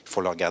 Il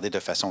faut le regarder de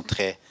façon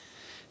très,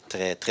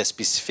 très, très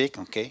spécifique.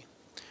 Okay?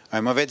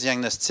 Un mauvais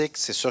diagnostic,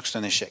 c'est sûr que c'est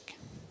un échec.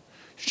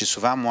 Je dis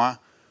souvent, moi,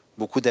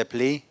 beaucoup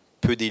d'appelés,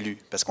 peu d'élus,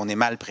 parce qu'on est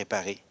mal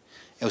préparé.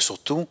 Et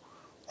surtout,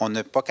 on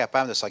n'est pas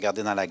capable de se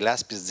regarder dans la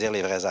glace et se dire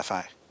les vraies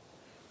affaires.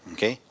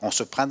 Okay? On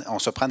se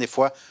prend des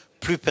fois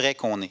plus près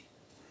qu'on est.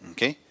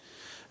 Okay?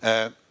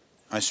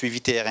 Un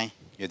suivi terrain.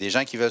 Il y a des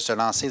gens qui veulent se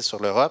lancer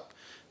sur l'Europe,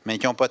 mais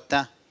qui n'ont pas de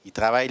temps. Ils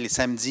travaillent les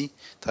samedis,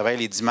 ils travaillent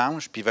les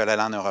dimanches, puis ils veulent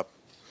aller en Europe.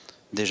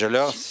 Déjà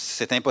là,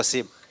 c'est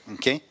impossible.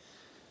 Okay?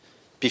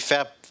 Puis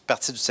faire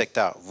partie du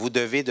secteur. Vous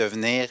devez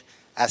devenir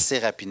assez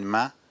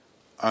rapidement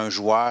un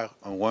joueur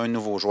ou un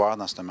nouveau joueur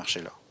dans ce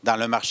marché-là. Dans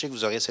le marché que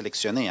vous aurez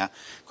sélectionné, hein,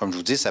 comme je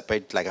vous dis, ça peut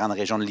être la grande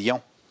région de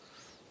Lyon.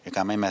 Il y a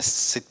quand même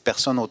assez de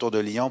personnes autour de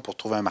Lyon pour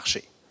trouver un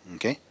marché.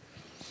 Okay?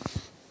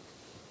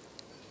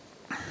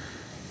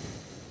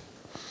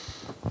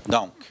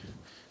 Donc,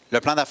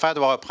 le plan d'affaires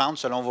doit reprendre,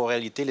 selon vos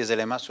réalités, les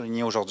éléments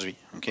soulignés aujourd'hui.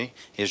 Okay?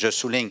 Et je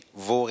souligne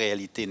vos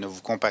réalités. Ne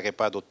vous comparez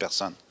pas à d'autres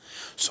personnes.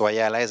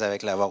 Soyez à l'aise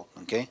avec la vôtre.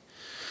 Okay?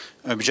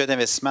 Un budget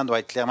d'investissement doit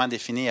être clairement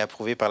défini et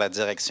approuvé par la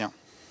direction.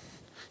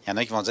 Il y en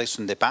a qui vont dire que c'est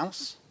une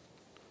dépense,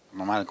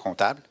 normalement le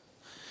comptable,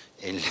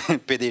 et le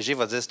PDG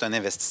va dire que c'est un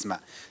investissement.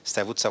 C'est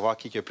à vous de savoir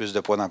qui a le plus de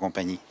poids dans la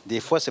compagnie. Des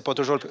fois, c'est pas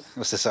toujours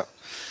le... C'est ça.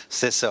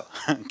 C'est ça.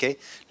 Okay?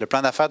 Le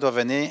plan d'affaires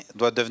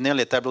doit devenir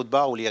les tableaux de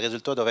bord où les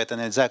résultats doivent être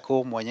analysés à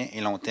court, moyen et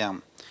long terme.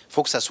 Il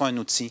faut que ça soit un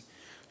outil.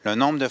 Le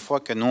nombre de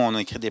fois que nous, on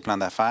a écrit des plans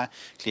d'affaires,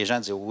 que les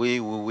gens disent oui,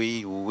 oui,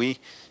 oui, oui, oui,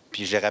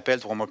 puis je les rappelle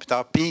 3 mois plus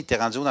tard, puis tu es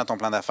rendu où dans ton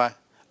plan d'affaires?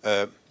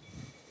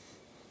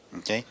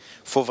 Okay? Il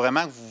faut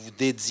vraiment que vous vous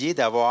dédiez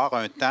d'avoir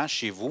un temps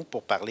chez vous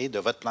pour parler de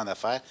votre plan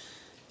d'affaires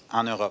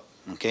en Europe.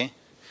 Okay?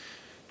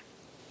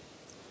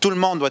 Tout le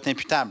monde doit être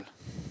imputable.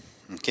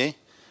 Okay?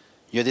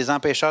 Il y a des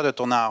empêcheurs de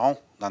tourner en rond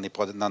dans des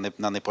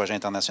projets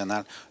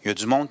internationaux. Il y a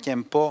du monde qui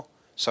n'aime pas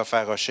se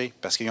faire rusher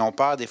parce qu'ils ont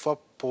peur des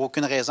fois pour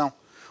aucune raison.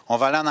 On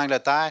va aller en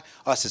Angleterre.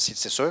 Ah, c'est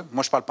sûr,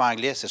 moi je ne parle pas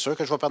anglais, c'est sûr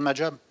que je vais perdre ma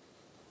job.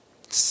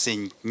 C'est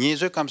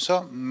niaiseux comme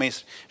ça, mais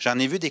j'en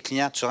ai vu des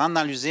clients. Tu rentres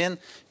dans l'usine,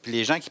 puis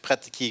les gens qui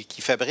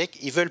fabriquent,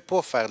 ils ne veulent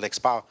pas faire de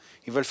l'export.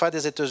 Ils veulent faire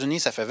des États-Unis.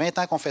 Ça fait 20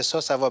 ans qu'on fait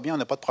ça, ça va bien, on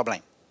n'a pas de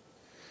problème.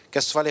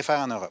 Qu'est-ce que tu vas aller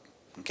faire en Europe?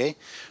 Okay?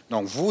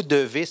 Donc, vous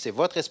devez, c'est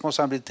votre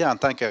responsabilité en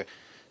tant que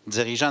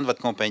dirigeant de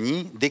votre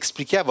compagnie,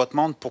 d'expliquer à votre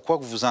monde pourquoi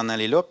vous vous en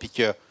allez là, puis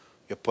qu'il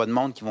n'y a pas de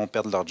monde qui vont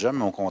perdre leur job,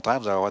 mais au contraire,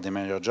 vous allez avoir des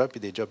meilleurs jobs et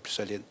des jobs plus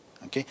solides.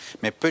 Okay?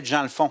 Mais peu de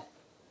gens le font.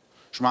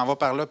 Je m'en vais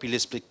par là, puis ils ne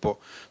l'expliquent pas.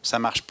 Ça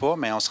ne marche pas,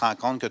 mais on se rend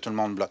compte que tout le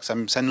monde bloque. Ça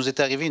nous est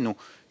arrivé, nous.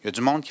 Il y a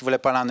du monde qui ne voulait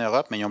pas aller en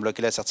Europe, mais ils ont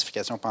bloqué la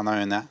certification pendant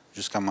 1 an,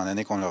 jusqu'à un moment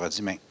donné qu'on leur a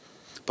dit, mais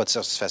pas de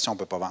certification, on ne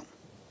peut pas vendre.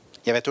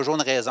 Il y avait toujours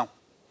une raison.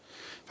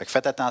 Fait que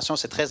faites attention,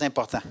 c'est très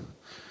important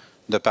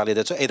de parler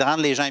de ça et de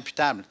rendre les gens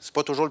imputables. Ce n'est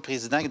pas toujours le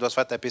président qui doit se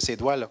faire taper ses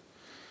doigts, là.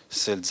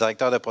 C'est le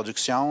directeur de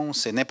production,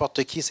 c'est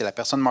n'importe qui, c'est la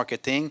personne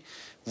marketing.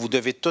 Vous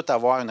devez tous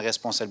avoir une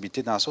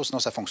responsabilité dans ça, sinon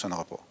ça ne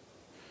fonctionnera pas.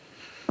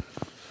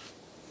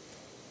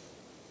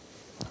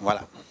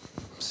 Voilà,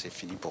 c'est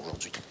fini pour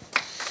aujourd'hui.